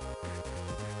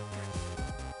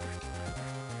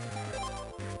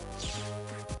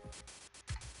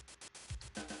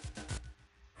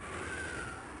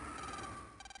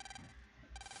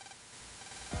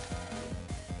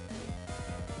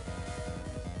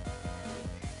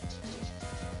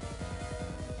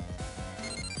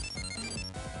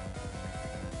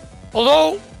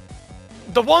 Although,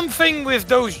 the one thing with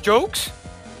those jokes...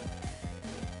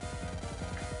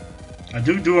 I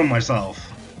do them myself.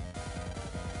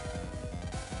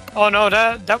 Oh no,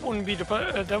 that wouldn't be the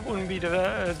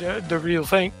real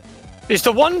thing. It's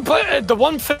the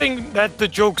one thing that the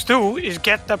jokes do is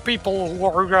get the people who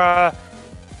are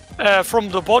from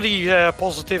the body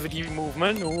positivity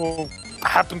movement, who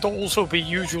happen to also be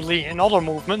usually in other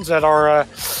movements that are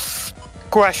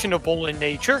questionable in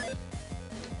nature,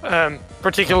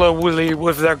 particularly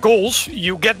with their goals.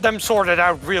 You get them sorted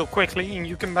out real quickly, and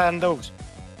you can ban those.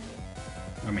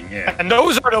 I mean, yeah. And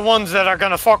those are the ones that are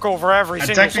gonna fuck over every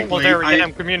single solitary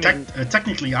damn community.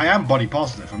 Technically, I am body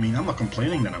positive. I mean, I'm not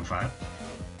complaining that I'm fat.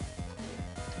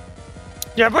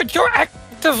 Yeah, but you're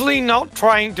actively not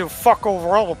trying to fuck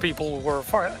over other people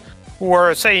who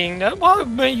are saying that, well,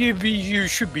 maybe you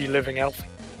should be living healthy.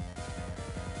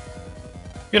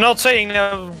 You're not saying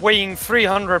that weighing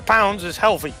 300 pounds is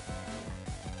healthy.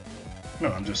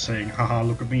 No, I'm just saying, haha,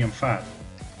 look at me, I'm fat.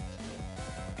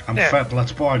 I'm fat,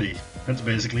 let's party. That's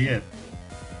basically it.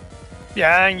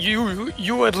 Yeah, and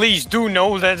you at least do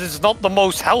know that it's not the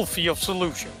most healthy of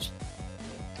solutions.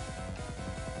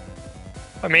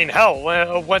 I mean, hell,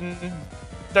 when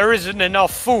there isn't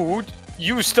enough food,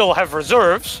 you still have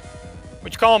reserves,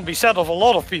 which can't be said of a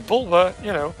lot of people, but,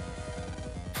 you know.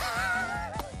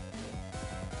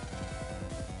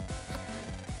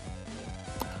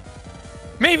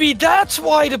 Maybe that's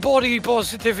why the body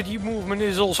positivity movement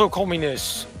is also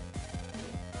communist.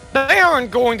 They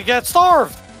aren't going to get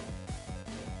starved.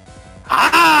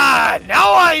 Ah,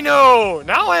 now I know.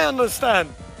 Now I understand.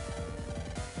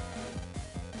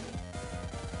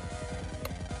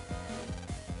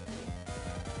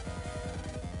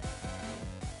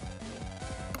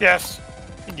 Yes,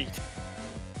 Indeed.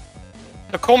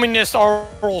 The communists are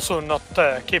also not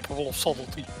capable of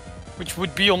subtlety, which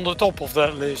would be on the top of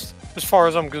that list, as far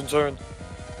as I'm concerned.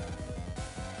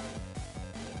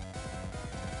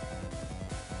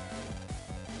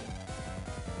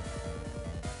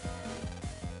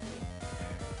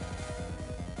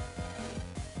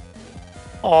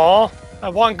 Aw,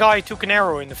 one guy took an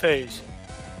arrow in the face.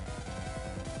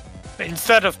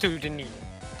 Instead of to the knee.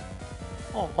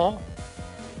 Uh-huh.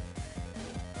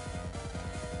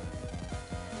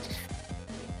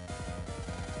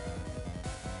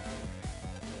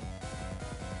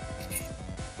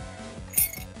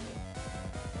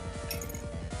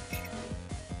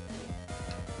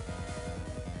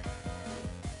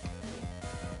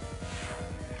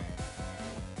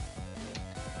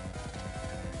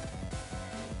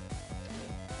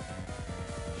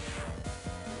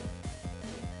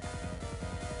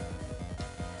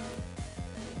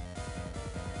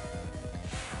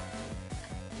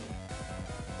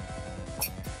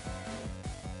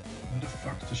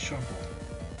 The shovel.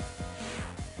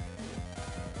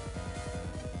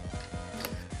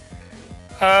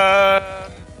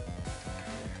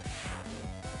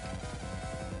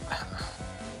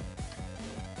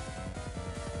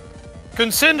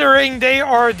 Considering they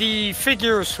are the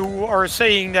figures who are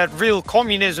saying that real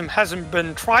communism hasn't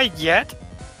been tried yet,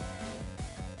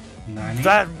 90?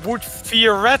 That would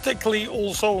theoretically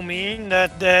also mean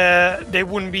that they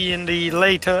wouldn't be in the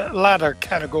latter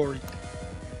category.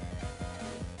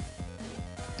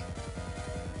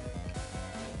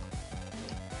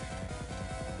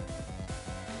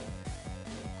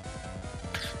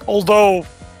 Although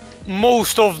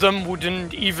most of them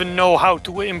wouldn't even know how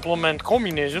to implement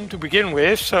communism to begin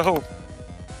with, so...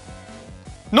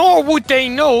 Nor would they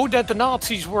know that the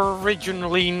Nazis were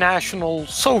originally National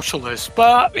Socialists,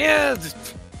 but yeah...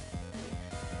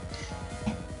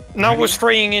 Now we're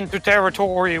straying into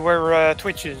territory where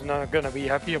Twitch is not gonna be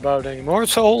happy about anymore,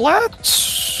 so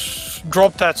let's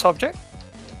drop that subject,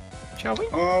 shall we?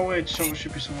 Oh wait, someone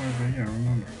should be somewhere over here,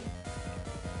 remember.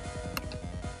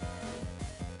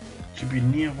 Should be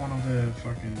near one of the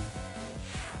fucking...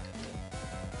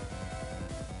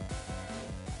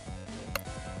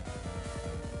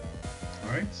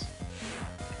 Right?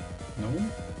 No?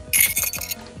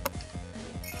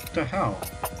 What the hell?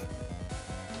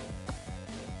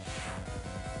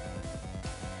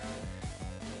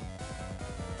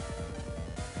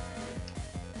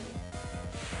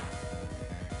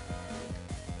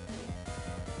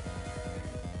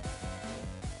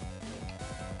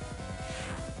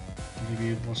 Maybe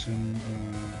it was in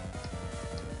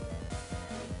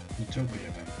Utopia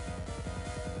then.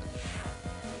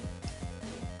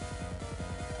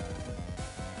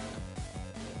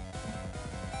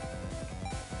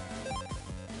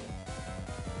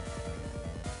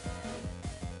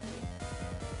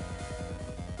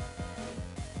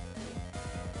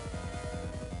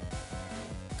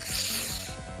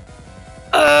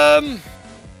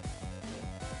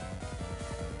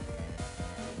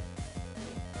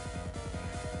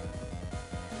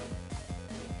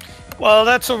 Well,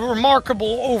 that's a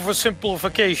remarkable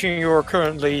oversimplification you're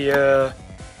currently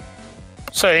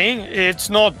saying. It's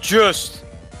not just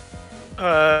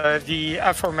the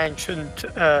aforementioned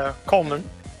comment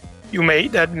you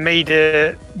made that made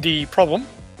the problem.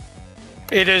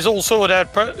 It is also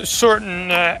that certain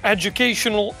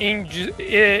educational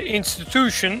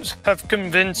institutions have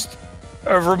convinced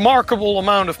a remarkable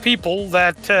amount of people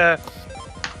that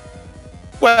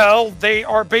well, they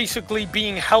are basically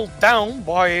being held down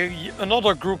by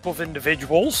another group of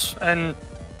individuals, and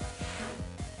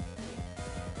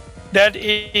that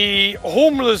a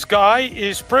homeless guy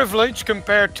is privileged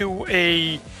compared to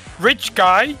a rich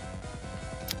guy,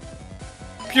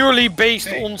 purely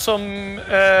based on some...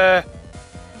 There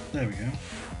we go.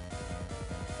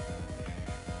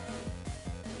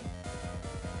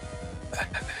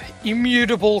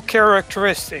 Immutable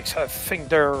characteristics, I think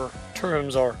their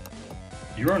terms are.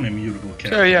 You're an immutable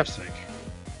characteristic.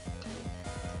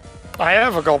 Yeah. I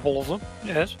have a couple of them,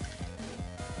 yes.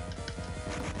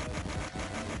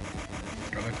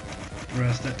 Gotta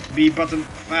press that B button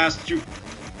fast, you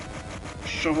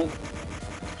shovel.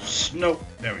 Snow.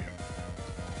 There we go.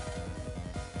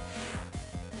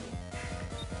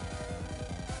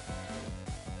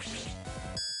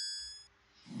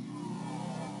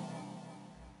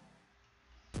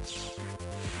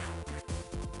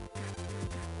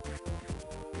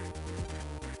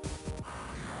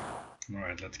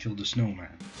 Alright, let's kill the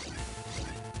snowman.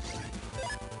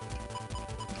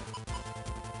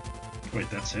 Wait,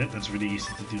 that's it? That's really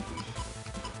easy to deal with.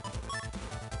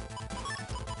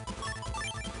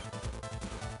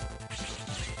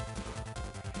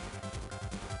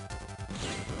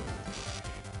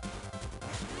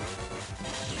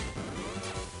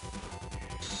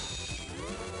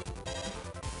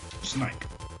 Snipe.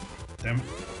 Damn it.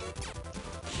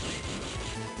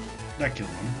 That killed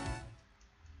one.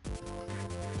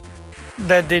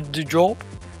 That did the job.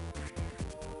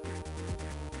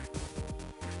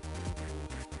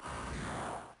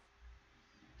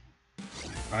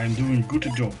 I'm doing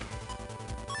good job.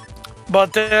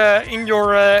 But in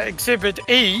your Exhibit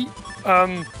A,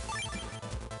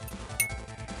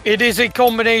 it is a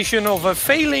combination of a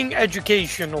failing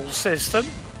educational system,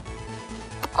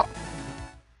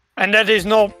 and that is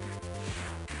not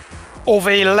of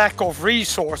a lack of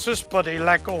resources, but a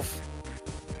lack of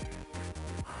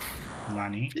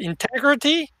Nani?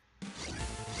 integrity.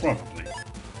 Probably.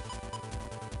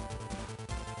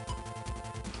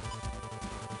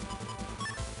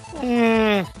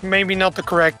 Maybe not the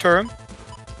correct term,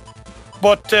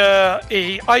 but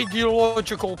a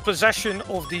ideological possession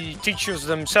of the teachers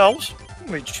themselves,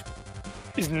 which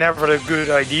is never a good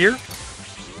idea.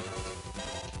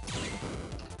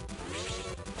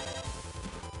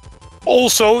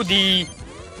 Also, the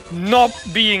not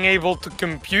being able to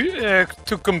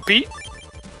compete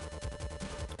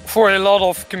for a lot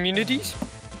of communities.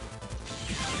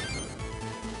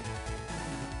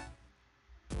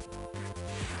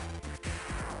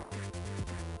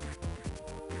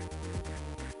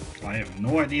 I have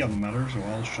no idea on the matter, so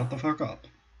I'll shut the fuck up.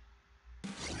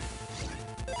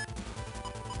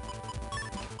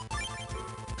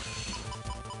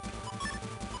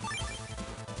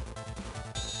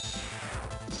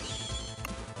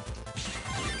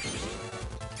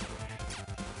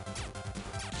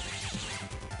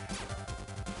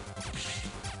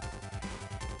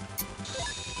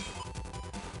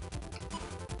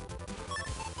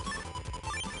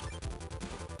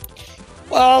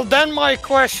 Well, then my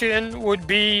question would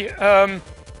be,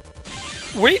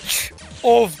 which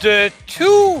of the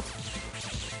two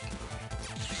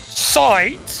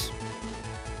sides,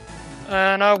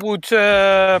 and I would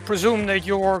presume that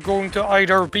you're going to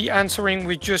either be answering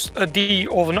with just a D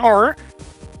or an R,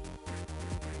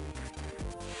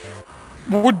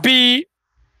 would be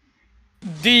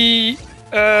the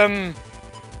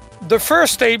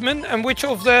first statement, and which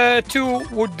of the two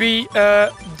would be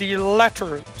the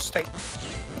latter statement?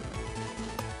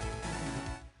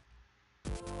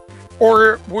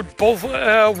 Or would both?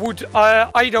 Would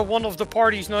either one of the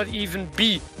parties not even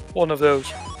be one of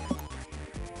those?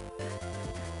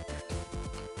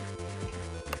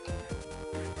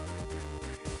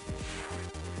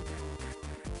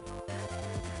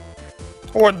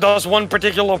 Or does one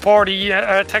particular party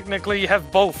technically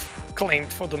have both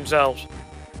claimed for themselves?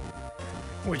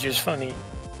 Which is funny.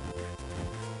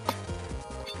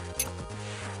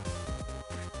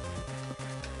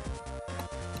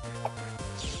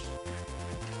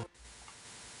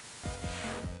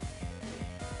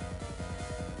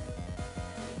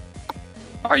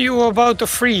 Are you about to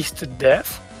freeze to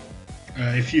death?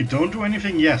 If you don't do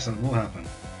anything, yes, that will happen.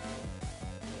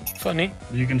 Funny.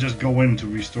 You can just go in to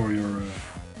restore your...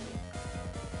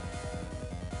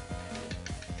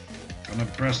 Gonna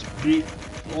press B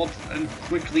and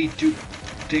quickly to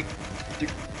take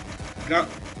the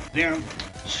goddamn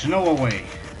snow away.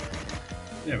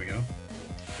 There we go.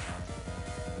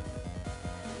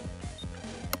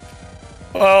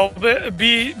 Well,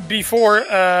 before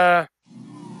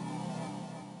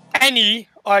any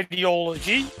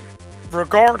ideology,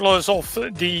 regardless of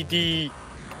the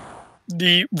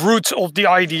roots of the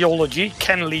ideology,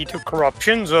 can lead to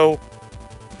corruption. So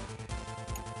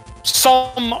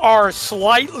some are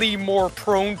slightly more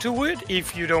prone to it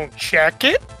if you don't check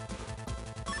it.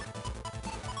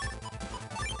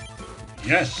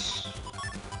 Yes.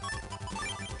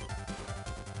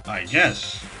 I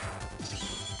guess.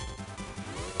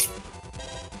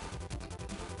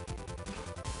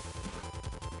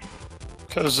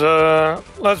 Because,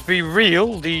 let's be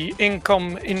real, the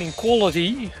income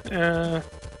inequality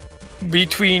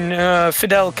between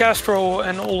Fidel Castro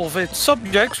and all of its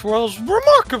subjects was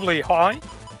remarkably high.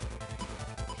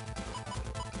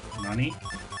 Nani?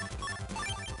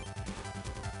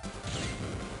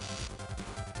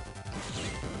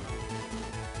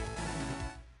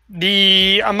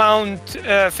 The amount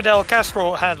Fidel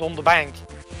Castro had on the bank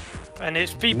and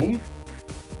his people. Who?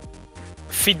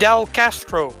 Fidel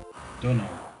Castro. Don't know.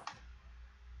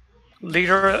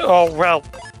 Leader, oh well,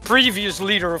 previous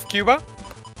leader of Cuba.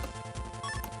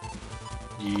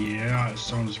 Yeah, it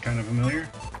sounds kind of familiar.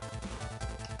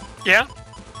 Yeah.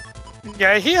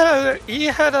 Yeah, he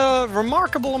had a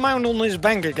remarkable amount on his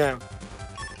bank account.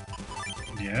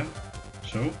 Yeah,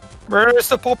 so? Whereas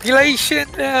the population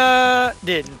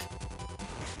didn't.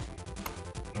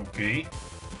 Okay.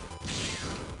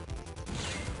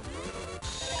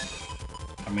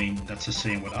 I mean, that's the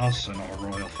same with us and our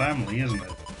royal family, isn't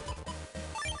it?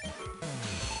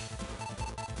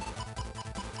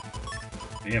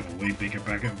 They have a way bigger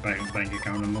bank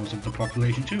account than most of the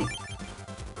population too.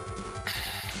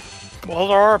 Well,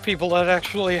 there are people that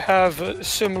actually have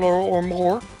similar or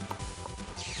more.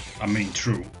 I mean,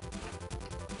 true.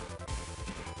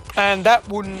 And that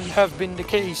wouldn't have been the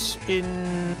case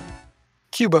in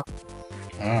Cuba.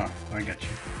 Ah, I get you.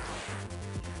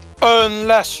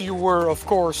 Unless you were, of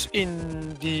course,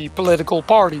 in the political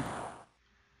party.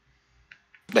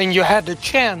 Then you had a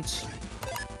chance.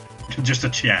 Just a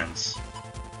chance.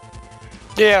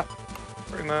 Yeah,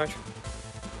 pretty much.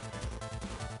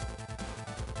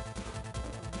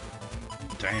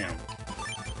 Damn.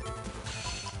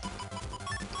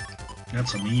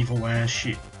 That's some evil ass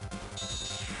shit.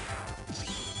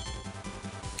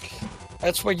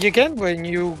 That's what you get when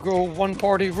you go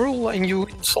one-party rule and you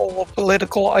install a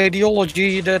political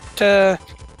ideology that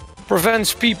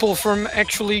prevents people from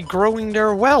actually growing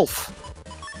their wealth.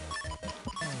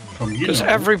 Because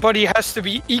everybody has to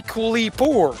be equally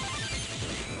poor.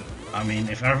 I mean,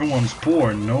 if everyone's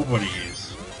poor, nobody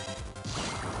is.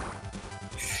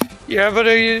 Yeah, but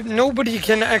nobody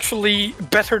can actually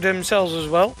better themselves as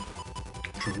well.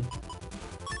 True.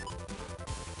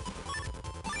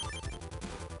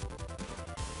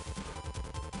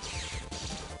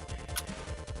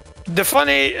 The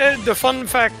fun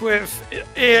fact with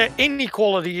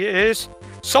inequality is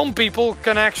some people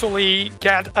can actually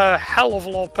get a hell of a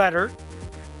lot better.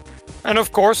 And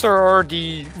of course there are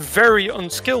the very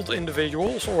unskilled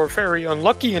individuals or very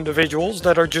unlucky individuals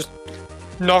that are just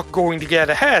not going to get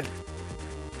ahead.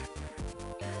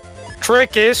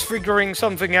 Trick is figuring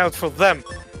something out for them.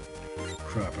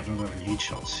 Crap, I don't have any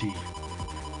HLC.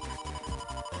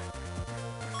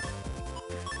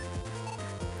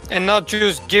 And not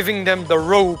just giving them the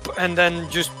rope and then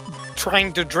just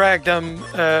trying to drag them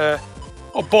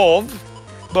above,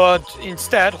 but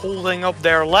instead holding up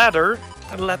their ladder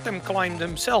and let them climb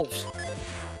themselves.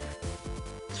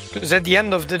 Because at the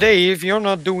end of the day, if you're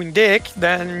not doing dick,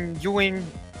 then you ain't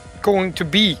going to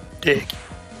be dick.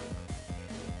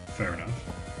 Fair enough.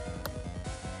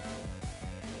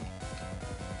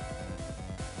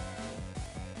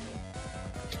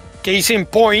 Case in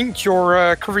point,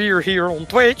 your career here on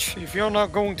Twitch. If you're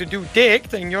not going to do dick,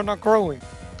 then you're not growing.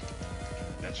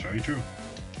 That's very true.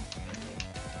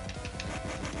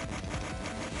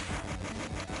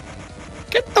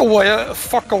 Get the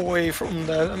fuck away from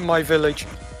my village,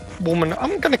 woman.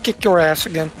 I'm gonna kick your ass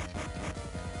again.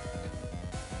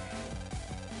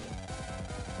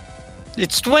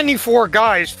 It's 24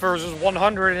 guys versus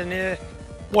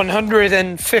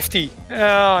 150.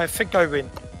 I think I win.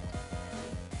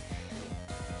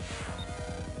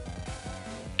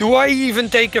 Do I even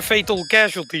take a fatal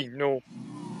casualty? No.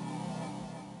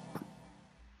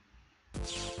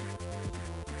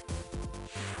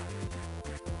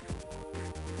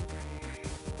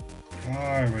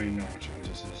 I already know which one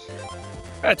this is.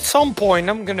 At some point,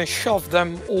 I'm gonna shove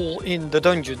them all in the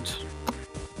dungeons.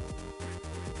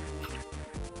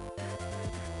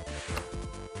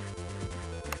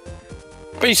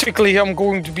 Basically, I'm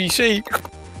going to be saying,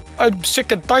 I'm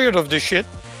sick and tired of this shit.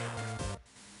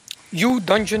 You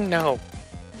dungeon now.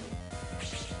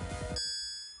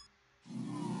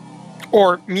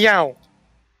 Or meow.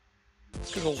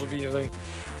 Could also be a thing.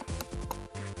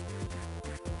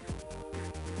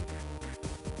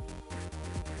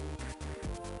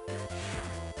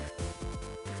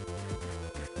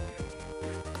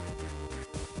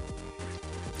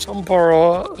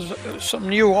 Some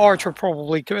new archer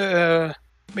probably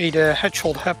made a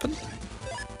headshot happen.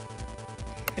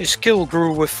 His skill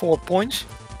grew with 4 points.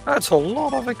 That's a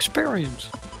lot of experience.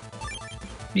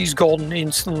 He's gone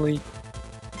instantly.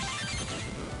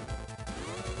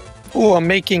 Oh, I'm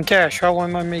making cash. How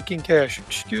am I making cash?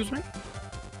 Excuse me?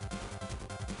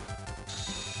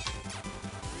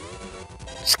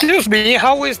 Excuse me,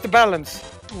 how is the balance?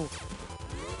 Ooh.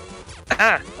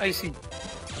 Ah, I see.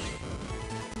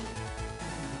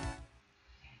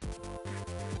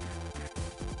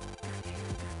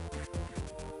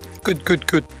 Good, good,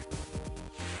 good.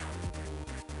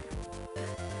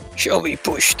 Shall we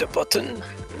push the button?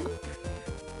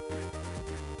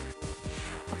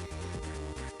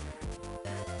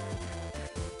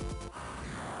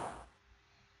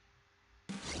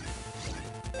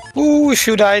 Who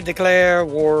should I declare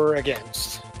war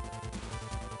against?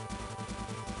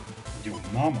 Your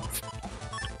mama.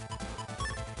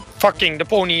 Fucking the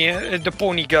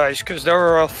pony guys, because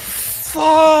they're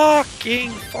fucking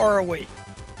far away.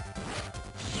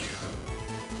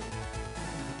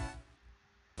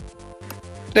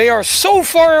 They are so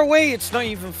far away, it's not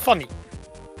even funny.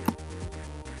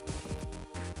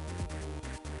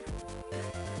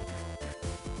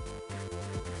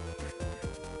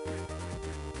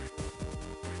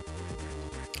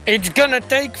 It's gonna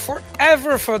take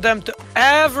forever for them to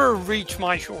ever reach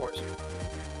my shores.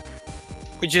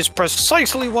 Which is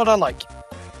precisely what I like.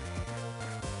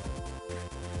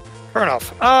 Fair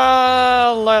enough.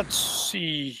 Let's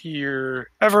see here.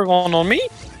 Everyone on me?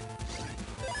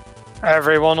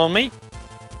 Everyone on me?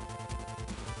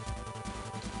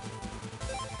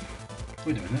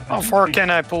 Wait a minute. How far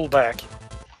can I pull back?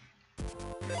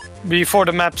 Before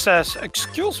the map says,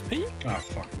 excuse me? Ah,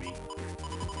 fuck me.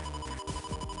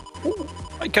 Ooh,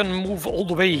 I can move all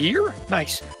the way here?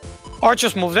 Nice.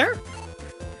 Archers move there?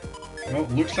 Well,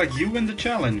 looks like you win the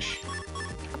challenge.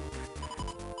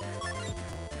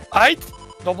 Aight,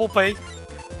 double pay.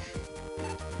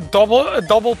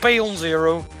 Double pay on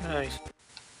 0. Nice.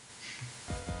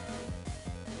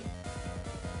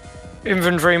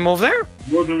 Inventory move there?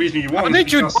 Well, the reason you won How is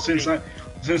did you because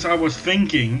since I was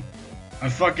thinking, I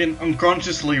fucking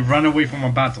unconsciously ran away from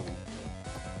a battle.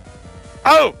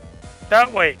 Oh!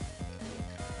 That way.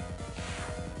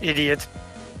 Idiot.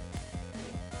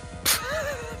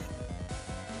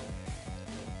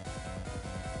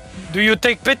 Do you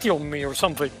take pity on me or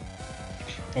something?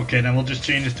 Okay, then we'll just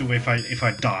change it to if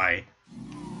I die.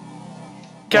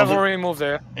 Cavalry move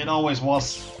there. It always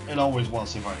was. It always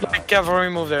was if I die. Light cavalry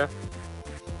move there.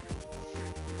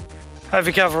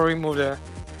 Heavy cavalry move there.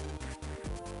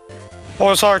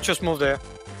 Horse archers move there.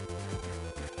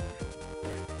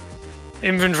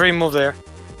 Infantry move there.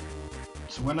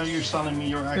 So when are you selling me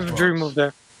your Xbox? Infantry move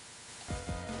there.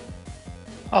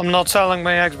 I'm not selling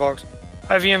my Xbox.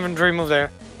 Heavy infantry move there.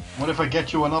 What if I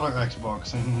get you another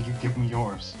Xbox and you give me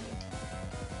yours?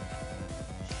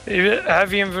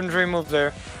 Heavy infantry move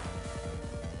there.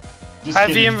 Just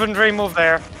Heavy kidding. infantry move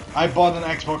there. I bought an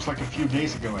Xbox like a few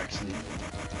days ago, actually.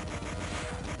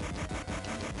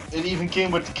 It even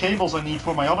came with the cables I need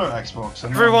for my other Xbox.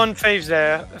 And Everyone face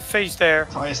there. Face there.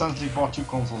 so I essentially bought 2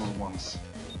 consoles at once.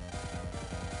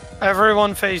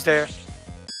 Everyone face there.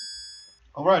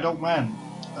 Alright, old man.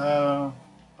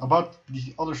 About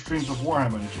the other streams of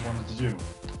Warhammer that you wanted to do.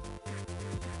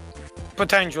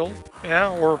 Potential. Yeah,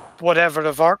 or whatever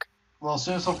the fuck. Well,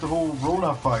 since of the whole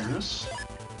Rona virus,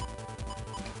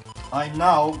 I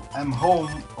now am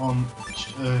home on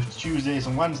Tuesdays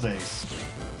and Wednesdays.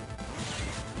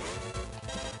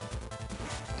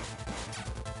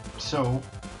 So,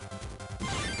 we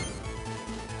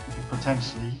could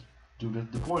potentially do the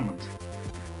deployment.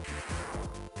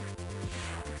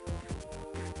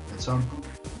 That sounds good.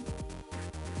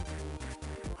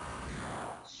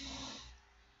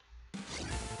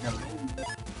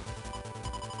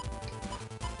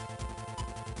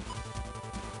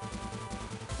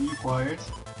 Be quiet.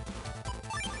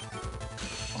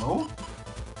 Hello?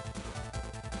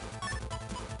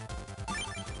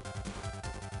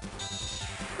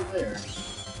 Over there.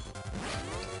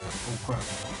 Oh crap.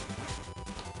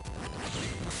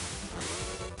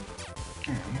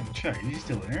 I'm gonna check. Is he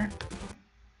still there?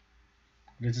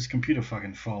 Or did this computer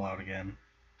fucking fall out again?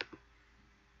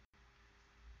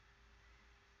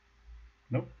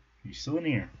 Nope. He's still in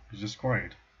here. He's just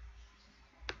quiet.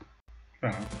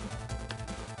 Fair enough.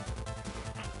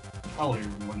 I'll hear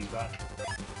him when he's back.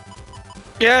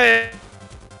 Yeah.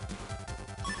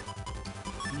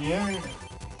 Yeah.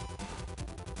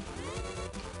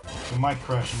 The mic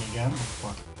crashing again.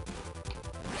 Fuck.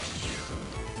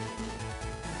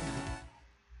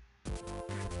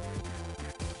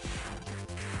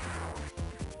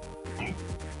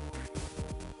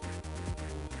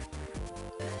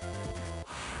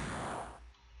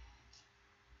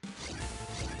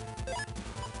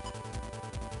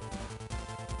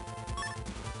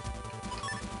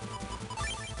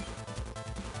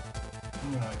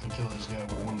 Yeah, I can kill this guy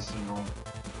with one single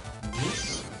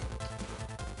this.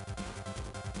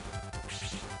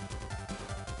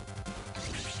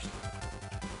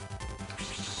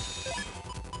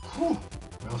 Whew,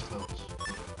 that was close.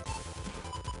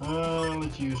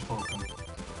 Let's use Falcon.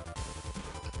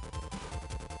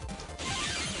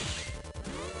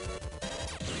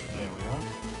 There we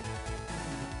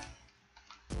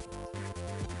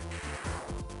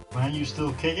are. Man, you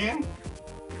still kicking?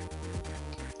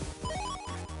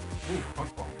 Ooh, fuck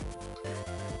bomb.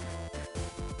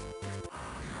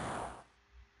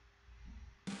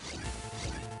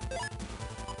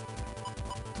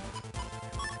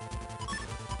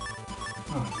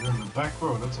 Oh, you're in the back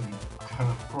row, that's a kind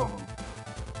of problem.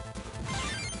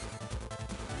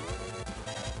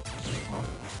 Oh,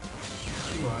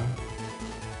 do I?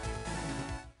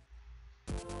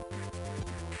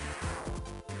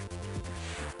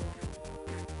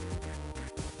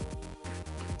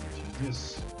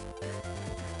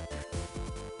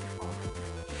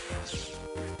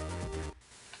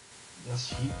 That's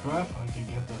heat breath. I can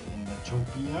get that in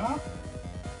Utopia.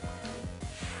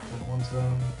 That one's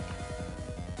done.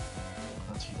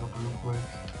 Let's heat up real quick.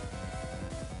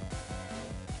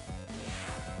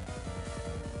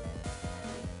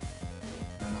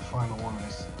 And the final one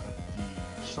is at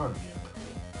the start of the app.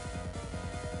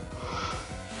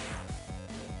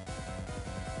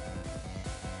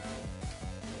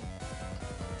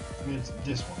 It's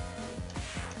this one.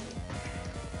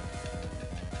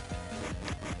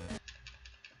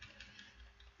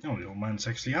 Oh, the old man's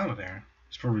actually out of there.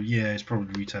 It's probably, yeah, he's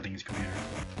probably resetting his computer.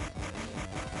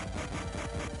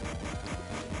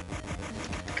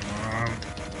 Come on.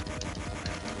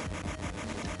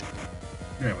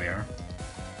 There we are.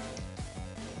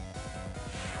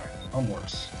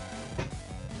 Onwards.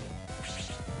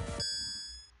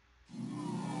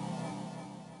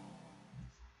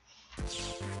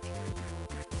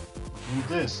 What's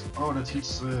this? Oh, that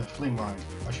heats flame line.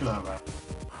 I should have that.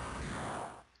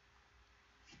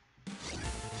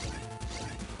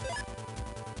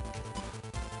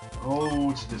 Oh,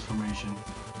 it's this formation.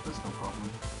 That's no problem.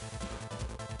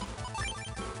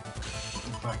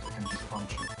 In fact, I can just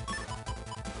punch it.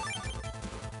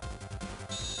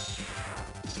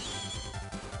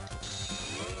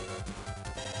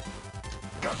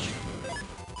 Gotcha.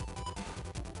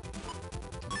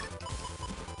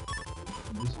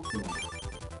 This will do.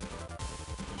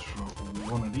 Just throw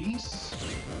one of these.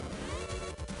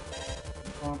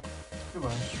 Oh,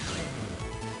 goodbye.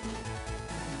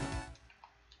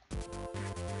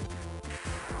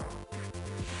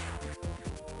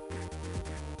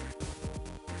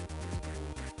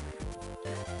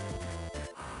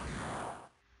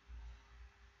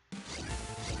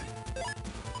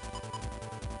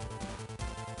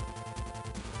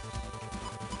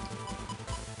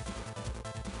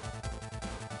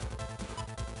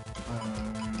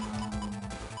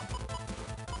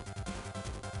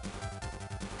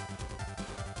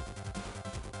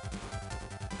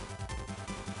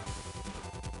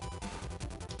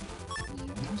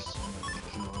 Yes,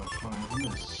 and try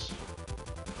this.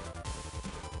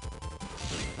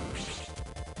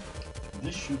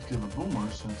 This should kill a boomer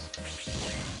since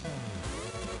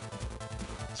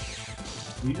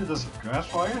needed as a grass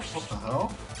fire? What the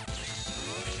hell?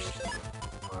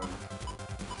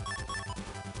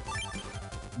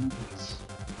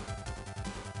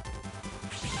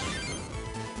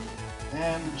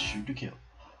 And shoot to kill.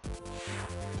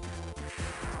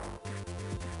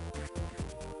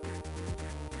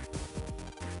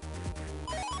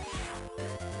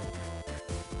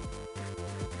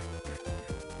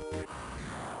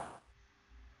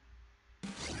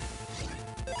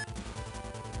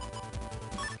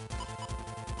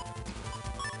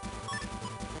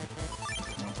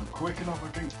 Not quick enough, I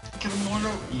can kill him in one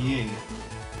go. Yeah.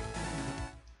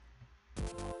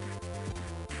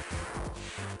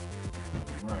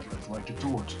 Right, let's light the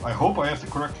torch. I hope I have the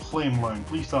correct flame line.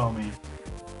 Please tell me.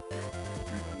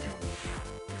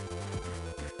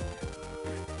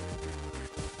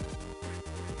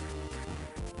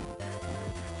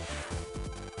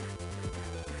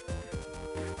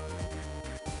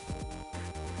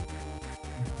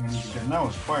 And now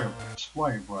it's fire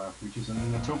breath, which is in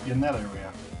the Utopia net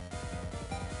area.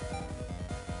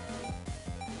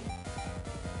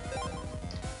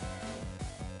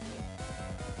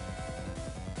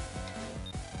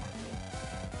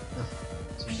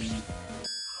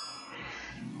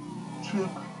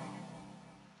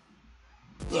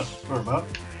 Sorry about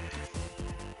that.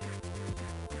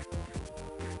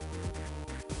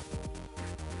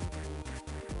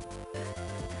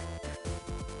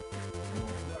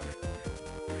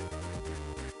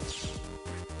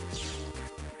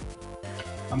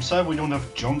 I'm sad we don't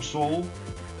have jump soul,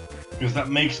 because that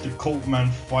makes the Coldman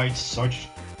fight such...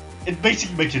 It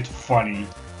basically makes it funny.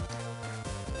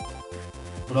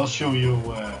 But I'll show you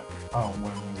how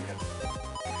when we get it.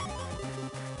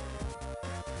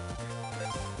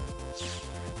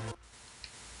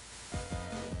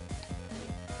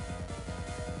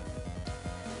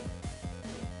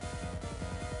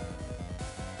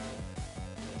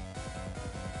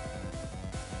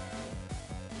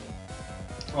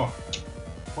 Oh,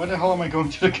 why the hell am I going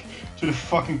to the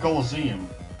fucking Colosseum?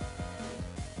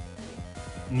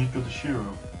 I need to go to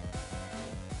Shiro.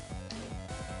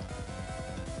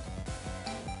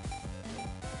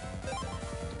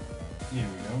 Here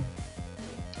we go.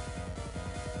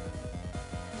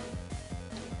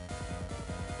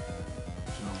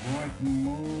 So right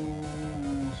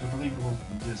move, so I believe it was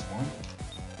this one.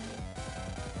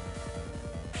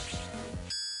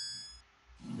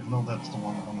 If not, that's the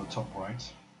one on the top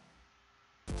right.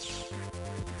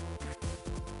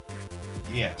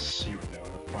 Yes, here we go.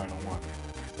 final one.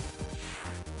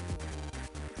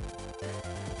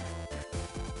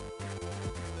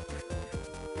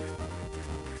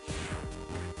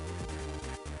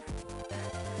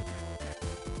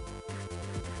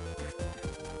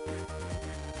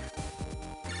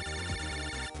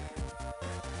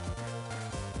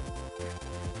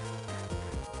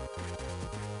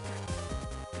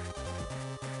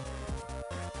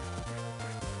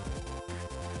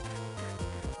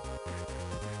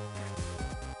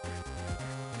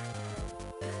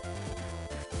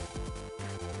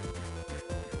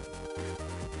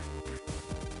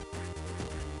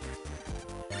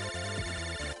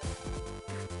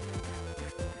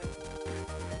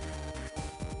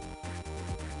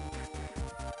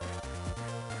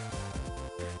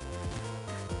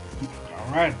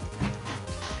 Alright,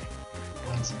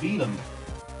 let's beat him.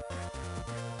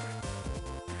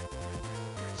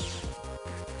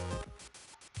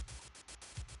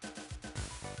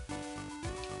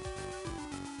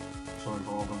 Sorry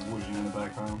for all the whooshing in the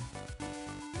background.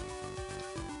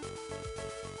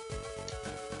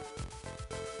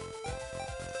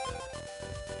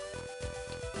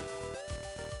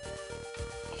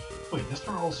 Wait, is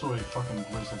there also a fucking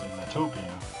Blizzard in Metopia?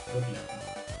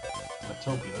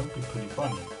 That would be pretty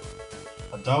funny.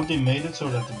 I doubt they made it so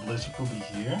that the Blizzard will be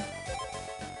here.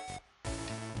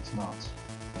 It's not.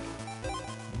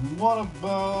 What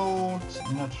about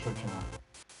Netflix?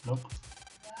 Nope.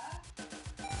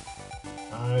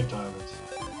 I doubt it.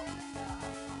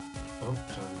 Oh,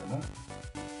 sorry about that.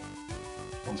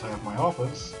 Once I have my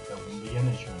office, that won't be an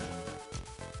issue anymore.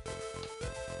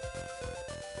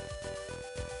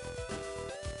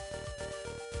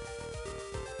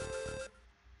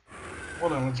 Well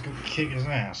then, let's go kick his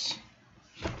ass.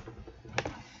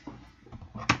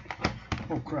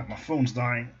 Oh crap, my phone's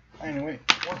dying. Anyway,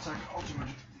 1 second, I'll charge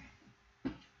it.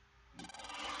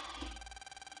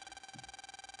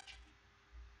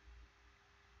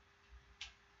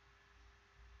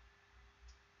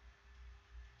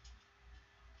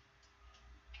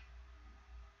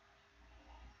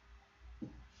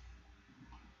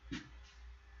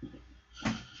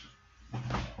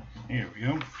 Here we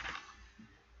go.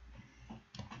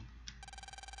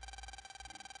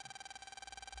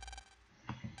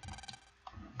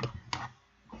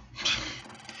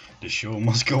 The show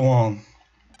must go on.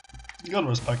 You gotta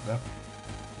respect that.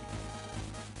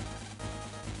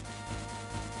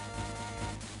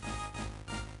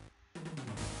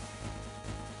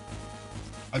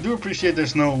 I do appreciate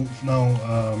there's no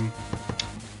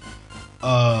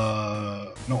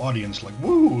audience, like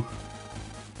woo.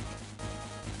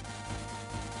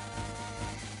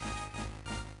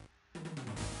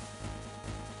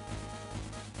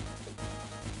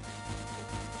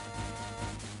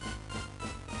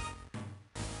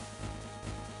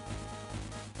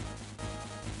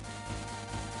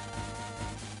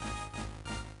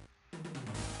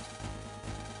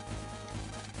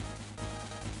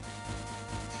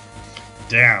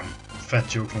 Damn, fat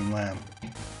joke from Lamb.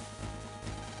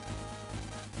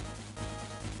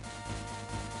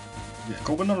 Yeah,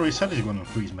 Coldman already said he's gonna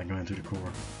freeze Megaman to the core.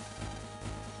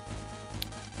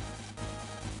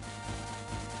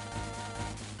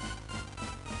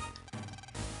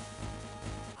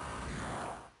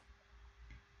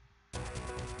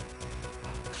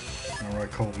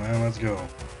 Alright, Coldman, let's go.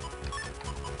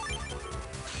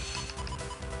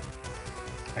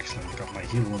 Excellent, got my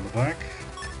heel on the back.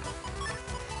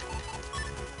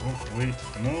 Oh, wait,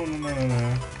 no.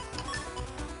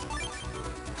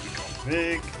 Become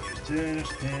big, use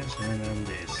this, and then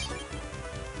this.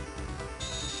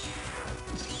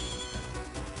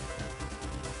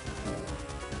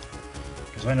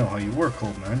 Because I know how you work,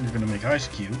 Coldman. You're gonna make ice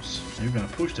cubes, and you're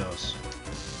gonna push those.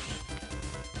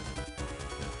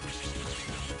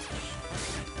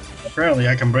 Apparently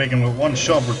I can break him with one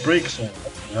shot with break sword.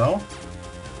 What the hell?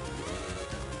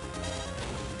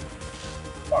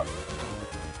 Fuck.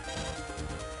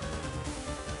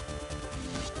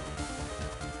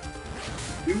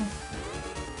 You?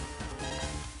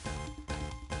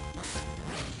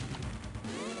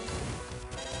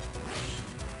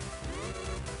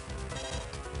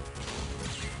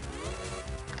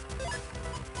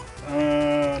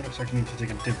 Looks like I need to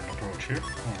take a different approach here.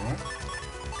 Alright.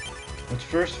 Let's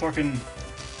first fucking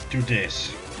do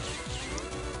this.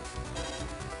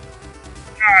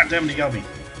 Ah, damn, he got me.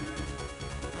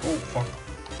 Oh, fuck.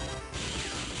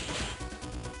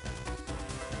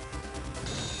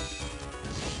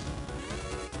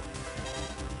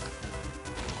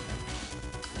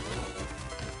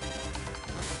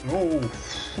 Oh,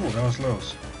 that was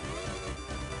close.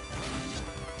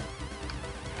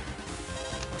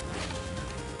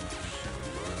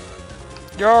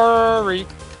 Yari.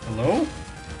 Hello?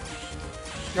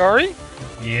 Yari?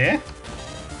 Yeah?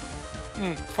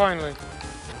 Finally.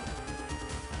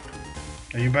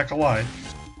 Are you back alive?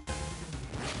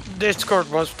 Discord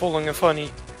was pulling a funny.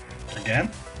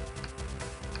 Again?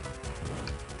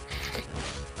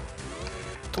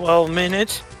 12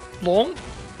 minutes long.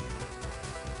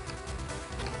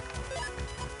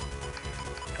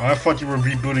 Oh, I thought you were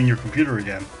rebooting your computer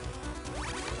again.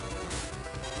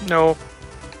 No.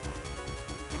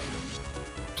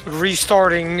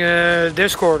 Restarting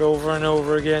Discord over and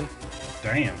over again.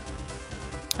 Damn.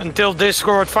 Until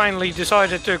Discord finally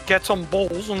decided to get some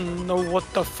balls and know what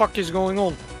the fuck is going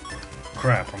on.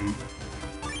 Crap,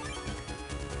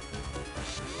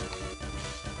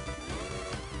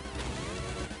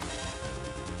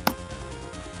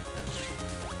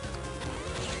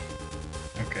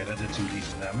 Okay, that did some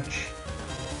decent damage.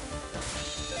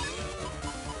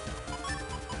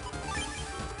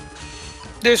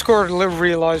 Discord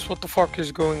realized what the fuck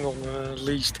is going on, at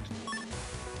least.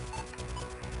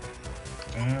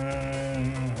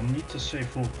 I need to say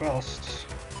full cost.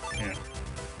 Yeah.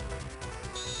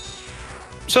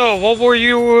 So, what were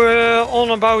you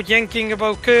on about yanking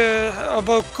about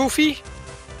Kofi?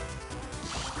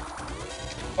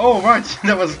 Oh right,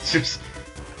 that was just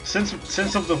since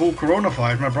of the whole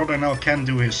coronavirus, my brother now can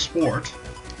do his sport,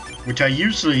 which I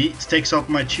usually takes up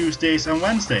my Tuesdays and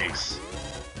Wednesdays.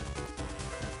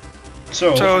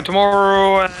 So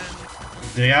Tomorrow and...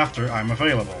 day after I'm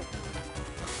available.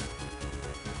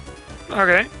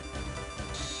 Okay.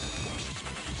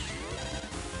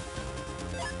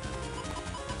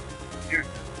 Here.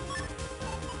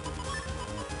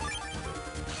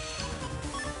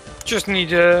 Just need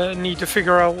to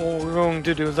figure out what we're going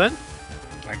to do then.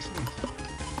 Excellent.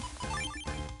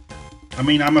 I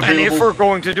mean, I'm available. And if we're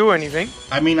going to do anything.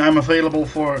 I mean, I'm available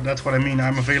for. That's what I mean.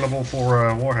 I'm available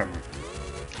for Warhammer.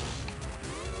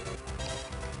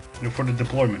 For the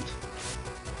deployment.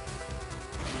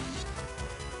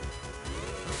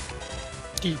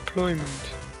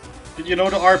 Deployment. Did you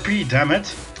know the RP? Damn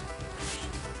it!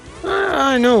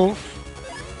 I know.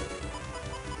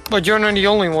 But you're not the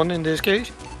only one in this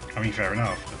case. I mean, fair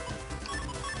enough.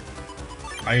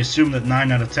 I assume that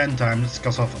 9 out of 10 times it's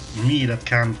because of me that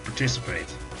can't participate.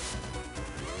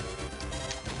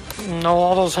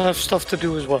 No, others have stuff to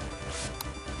do as well.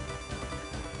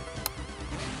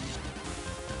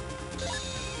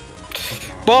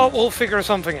 But we'll figure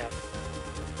something out.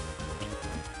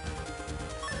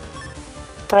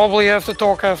 Probably have to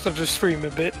talk after the stream a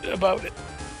bit about it.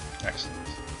 Excellent.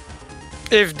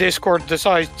 If Discord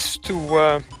decides to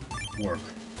Work.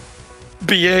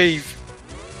 behave.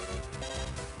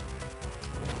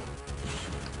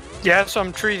 Yes,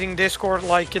 I'm treating Discord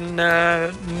like a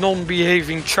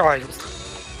non-behaving child.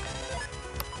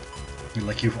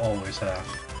 Like you've always have.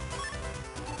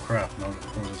 Crap, no,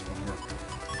 of course it's gonna work.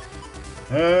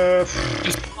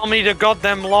 Just tell me the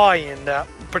goddamn lie in that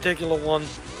particular one.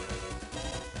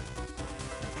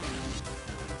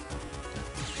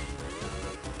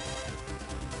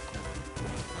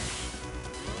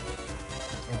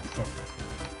 Oh, fuck.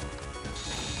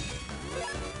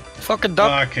 Fucking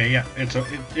duck. Okay, yeah,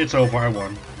 it's over, I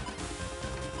won.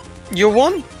 You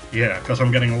won? Yeah, because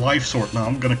I'm getting a life sword now,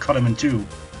 I'm gonna cut him in two.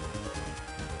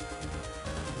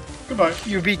 Goodbye.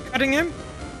 You be cutting him?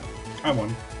 I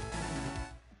won.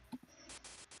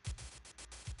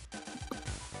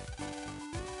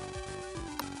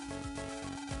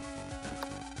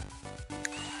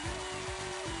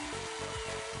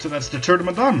 So that's the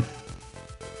tournament done.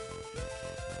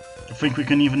 I think we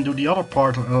can even do the other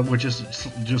part, which is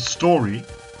just story.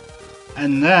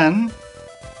 And then,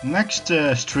 next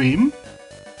stream,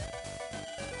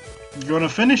 we're gonna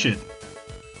finish it.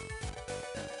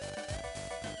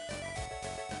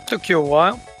 Took you a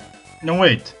while. No,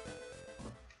 wait.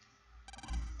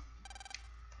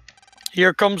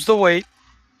 Here comes the wait.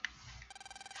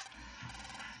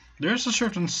 There's a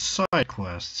certain side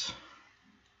quest.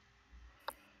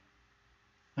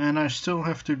 And I still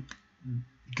have to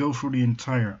go through the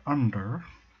entire under.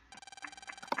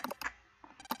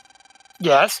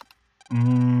 Yes.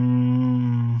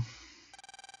 And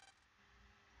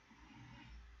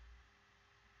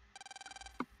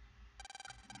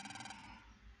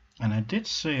I did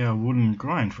say I wouldn't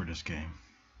grind for this game.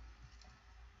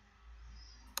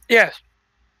 Yes.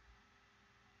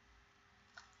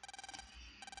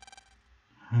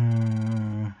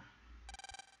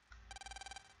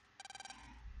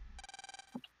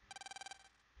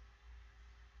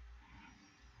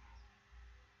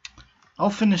 I'll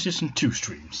finish this in 2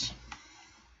 streams.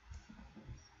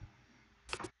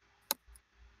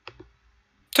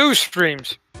 2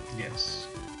 streams. Yes.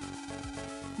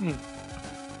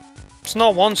 It's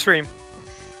not one stream.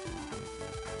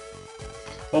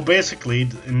 Well, basically,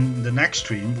 in the next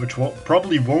stream, which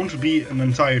probably won't be an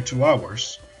entire 2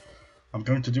 hours, I'm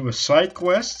going to do a side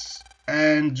quest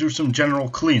and do some general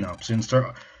cleanup. Since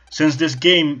this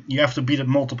game you have to beat it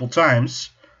multiple times,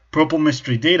 purple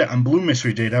mystery data and blue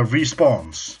mystery data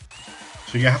respawns.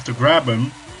 So you have to grab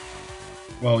them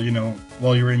while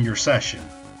you're in your session.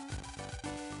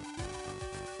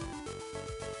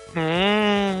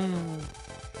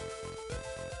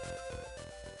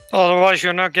 Otherwise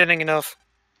you're not getting enough.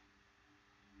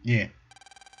 Yeah.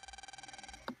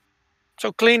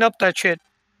 So clean up that shit.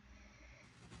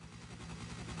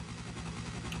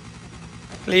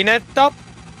 Clean it up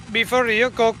before you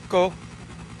go.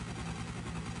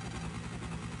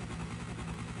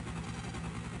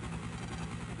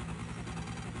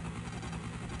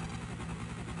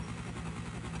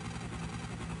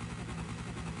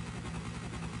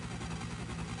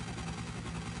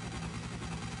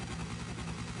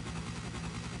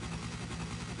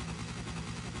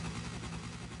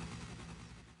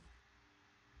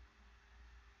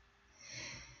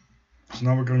 So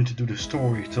now we're going to do the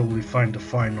story till we find the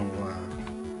final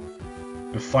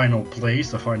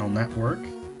place, the final network.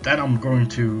 Then I'm going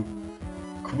to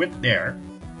quit there.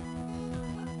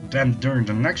 Then during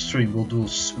the next stream we'll do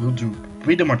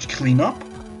pretty much cleanup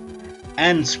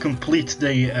and complete it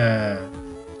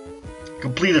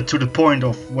to the point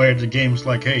of where the game's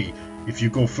like, hey, if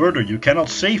you go further you cannot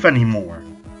save anymore.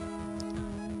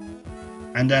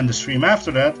 And then the stream after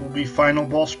that will be final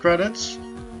boss credits.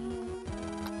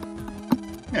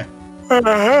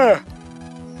 Yeah.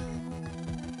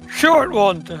 Short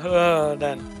one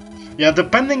then. Yeah,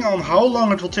 depending on how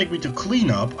long it will take me to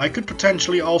clean up, I could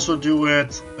potentially also do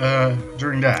it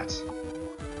during that.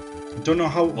 I don't know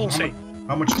how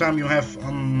much time you have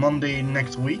on Monday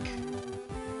next week.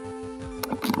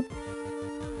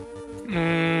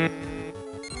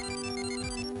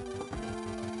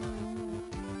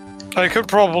 I could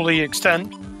probably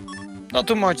extend. Not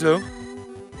too much though.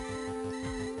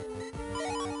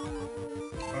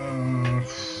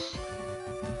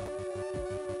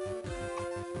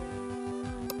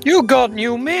 You got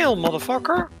new mail,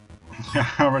 motherfucker! I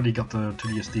already got to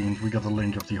the Esteemed. We got the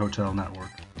link of the hotel network.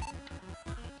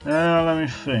 Let me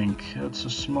think. That's a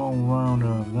small round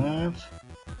of that.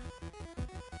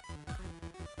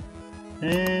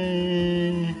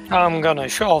 I'm gonna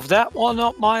shove that one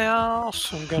up my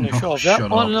ass. I'm gonna shove that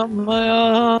one up my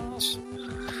ass.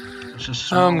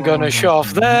 I'm gonna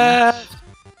shove that.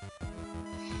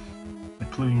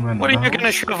 Including what are you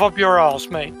gonna shove up your ass,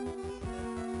 mate?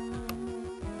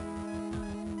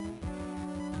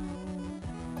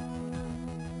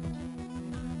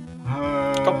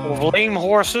 Couple of lame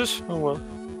horses. Oh well.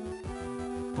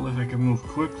 Well, if I can move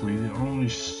quickly, the only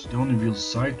real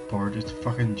side part is the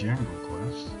fucking jungle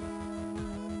quest,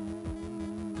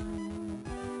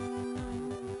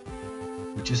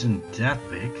 which isn't that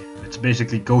big. It's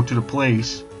basically go to the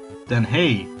place, then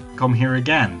hey, come here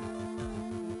again.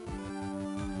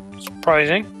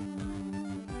 Surprising.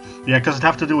 Yeah, because it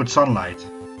have to do with sunlight,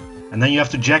 and then you have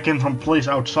to jack in from place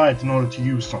outside in order to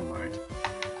use sunlight.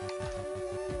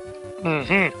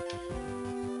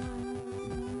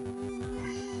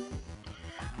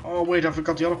 Oh wait, I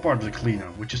forgot the other part of the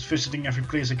cleanup, which is visiting every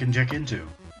place I can jack into.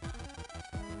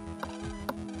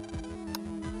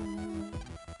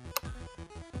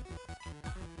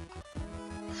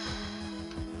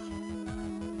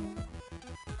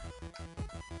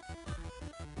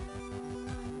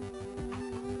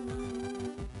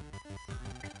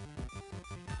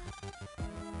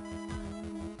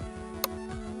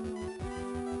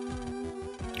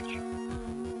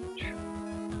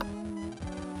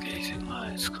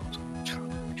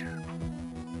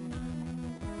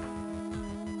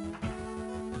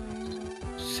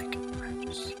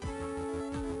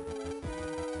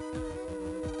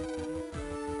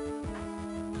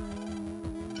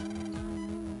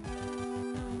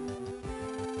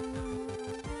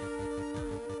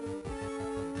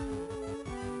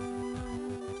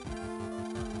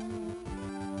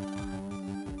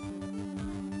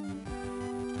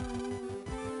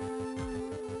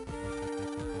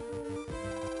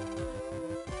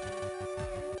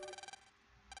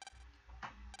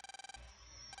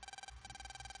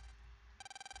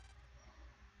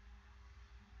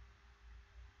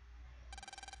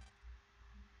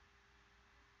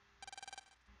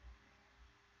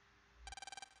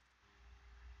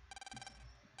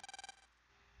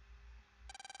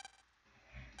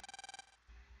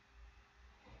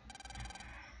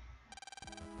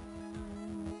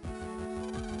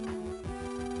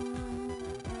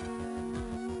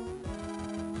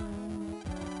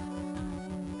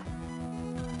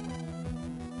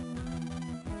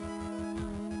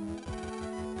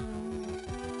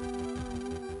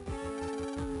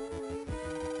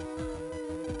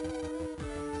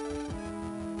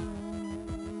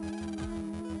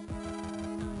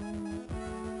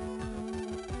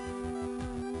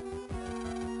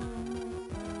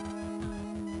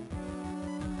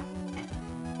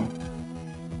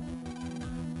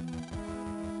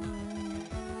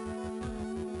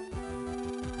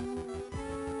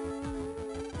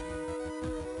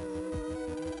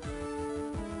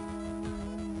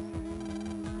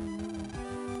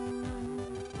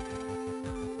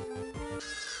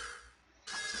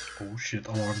 Oh shit,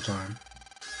 alarm time.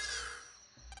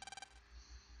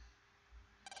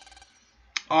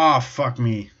 Ah, fuck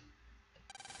me.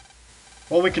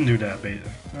 Well, we can do that, beta.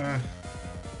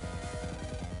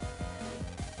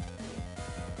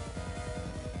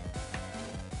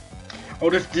 Oh,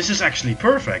 this is actually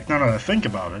perfect, now that I think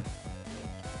about it.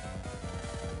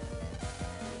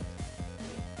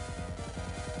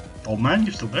 Old man,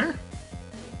 you still there?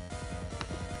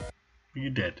 Are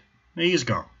you dead? No, he's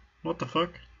gone. What the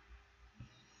fuck?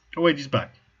 Oh wait, he's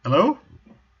back. Hello?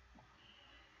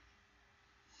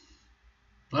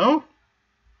 Hello?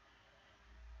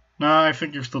 Nah, I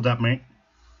think you're still dead, mate.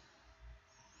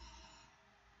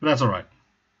 But that's alright.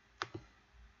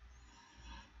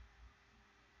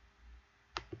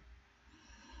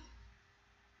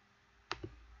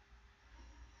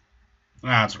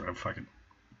 That's alright, fuck it.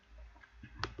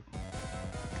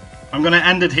 I'm gonna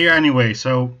end it here anyway,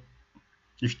 so...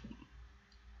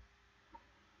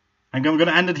 I'm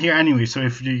gonna end it here anyway, so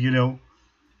if you know...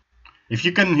 If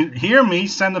you can hear me,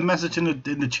 send a message in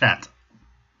the chat.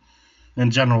 In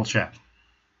general chat.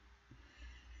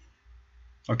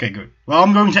 Okay, good. Well,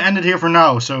 I'm going to end it here for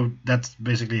now, so that's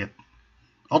basically it.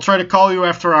 I'll try to call you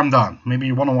after I'm done. Maybe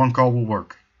a one-on-one call will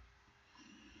work.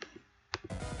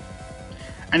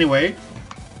 Anyway,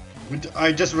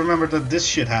 I just remembered that this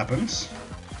shit happens.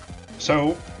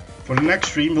 So, for the next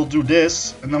stream we'll do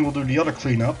this, and then we'll do the other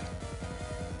cleanup.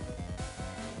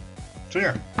 So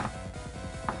yeah.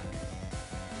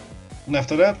 And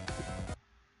after that...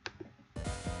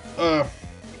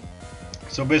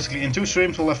 So basically in 2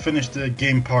 streams we'll have finished the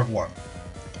game part 1.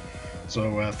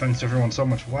 So thanks everyone so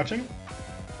much for watching.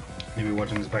 If you're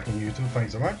watching this back on YouTube,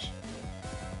 thanks so much.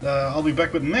 I'll be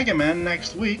back with Megaman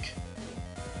next week.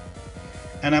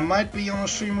 And I might be on a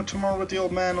stream tomorrow with the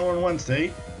old man or on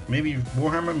Wednesday. Maybe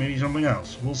Warhammer, maybe something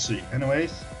else. We'll see.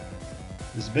 Anyways,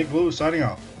 this is Big Blue signing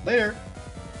off. Later!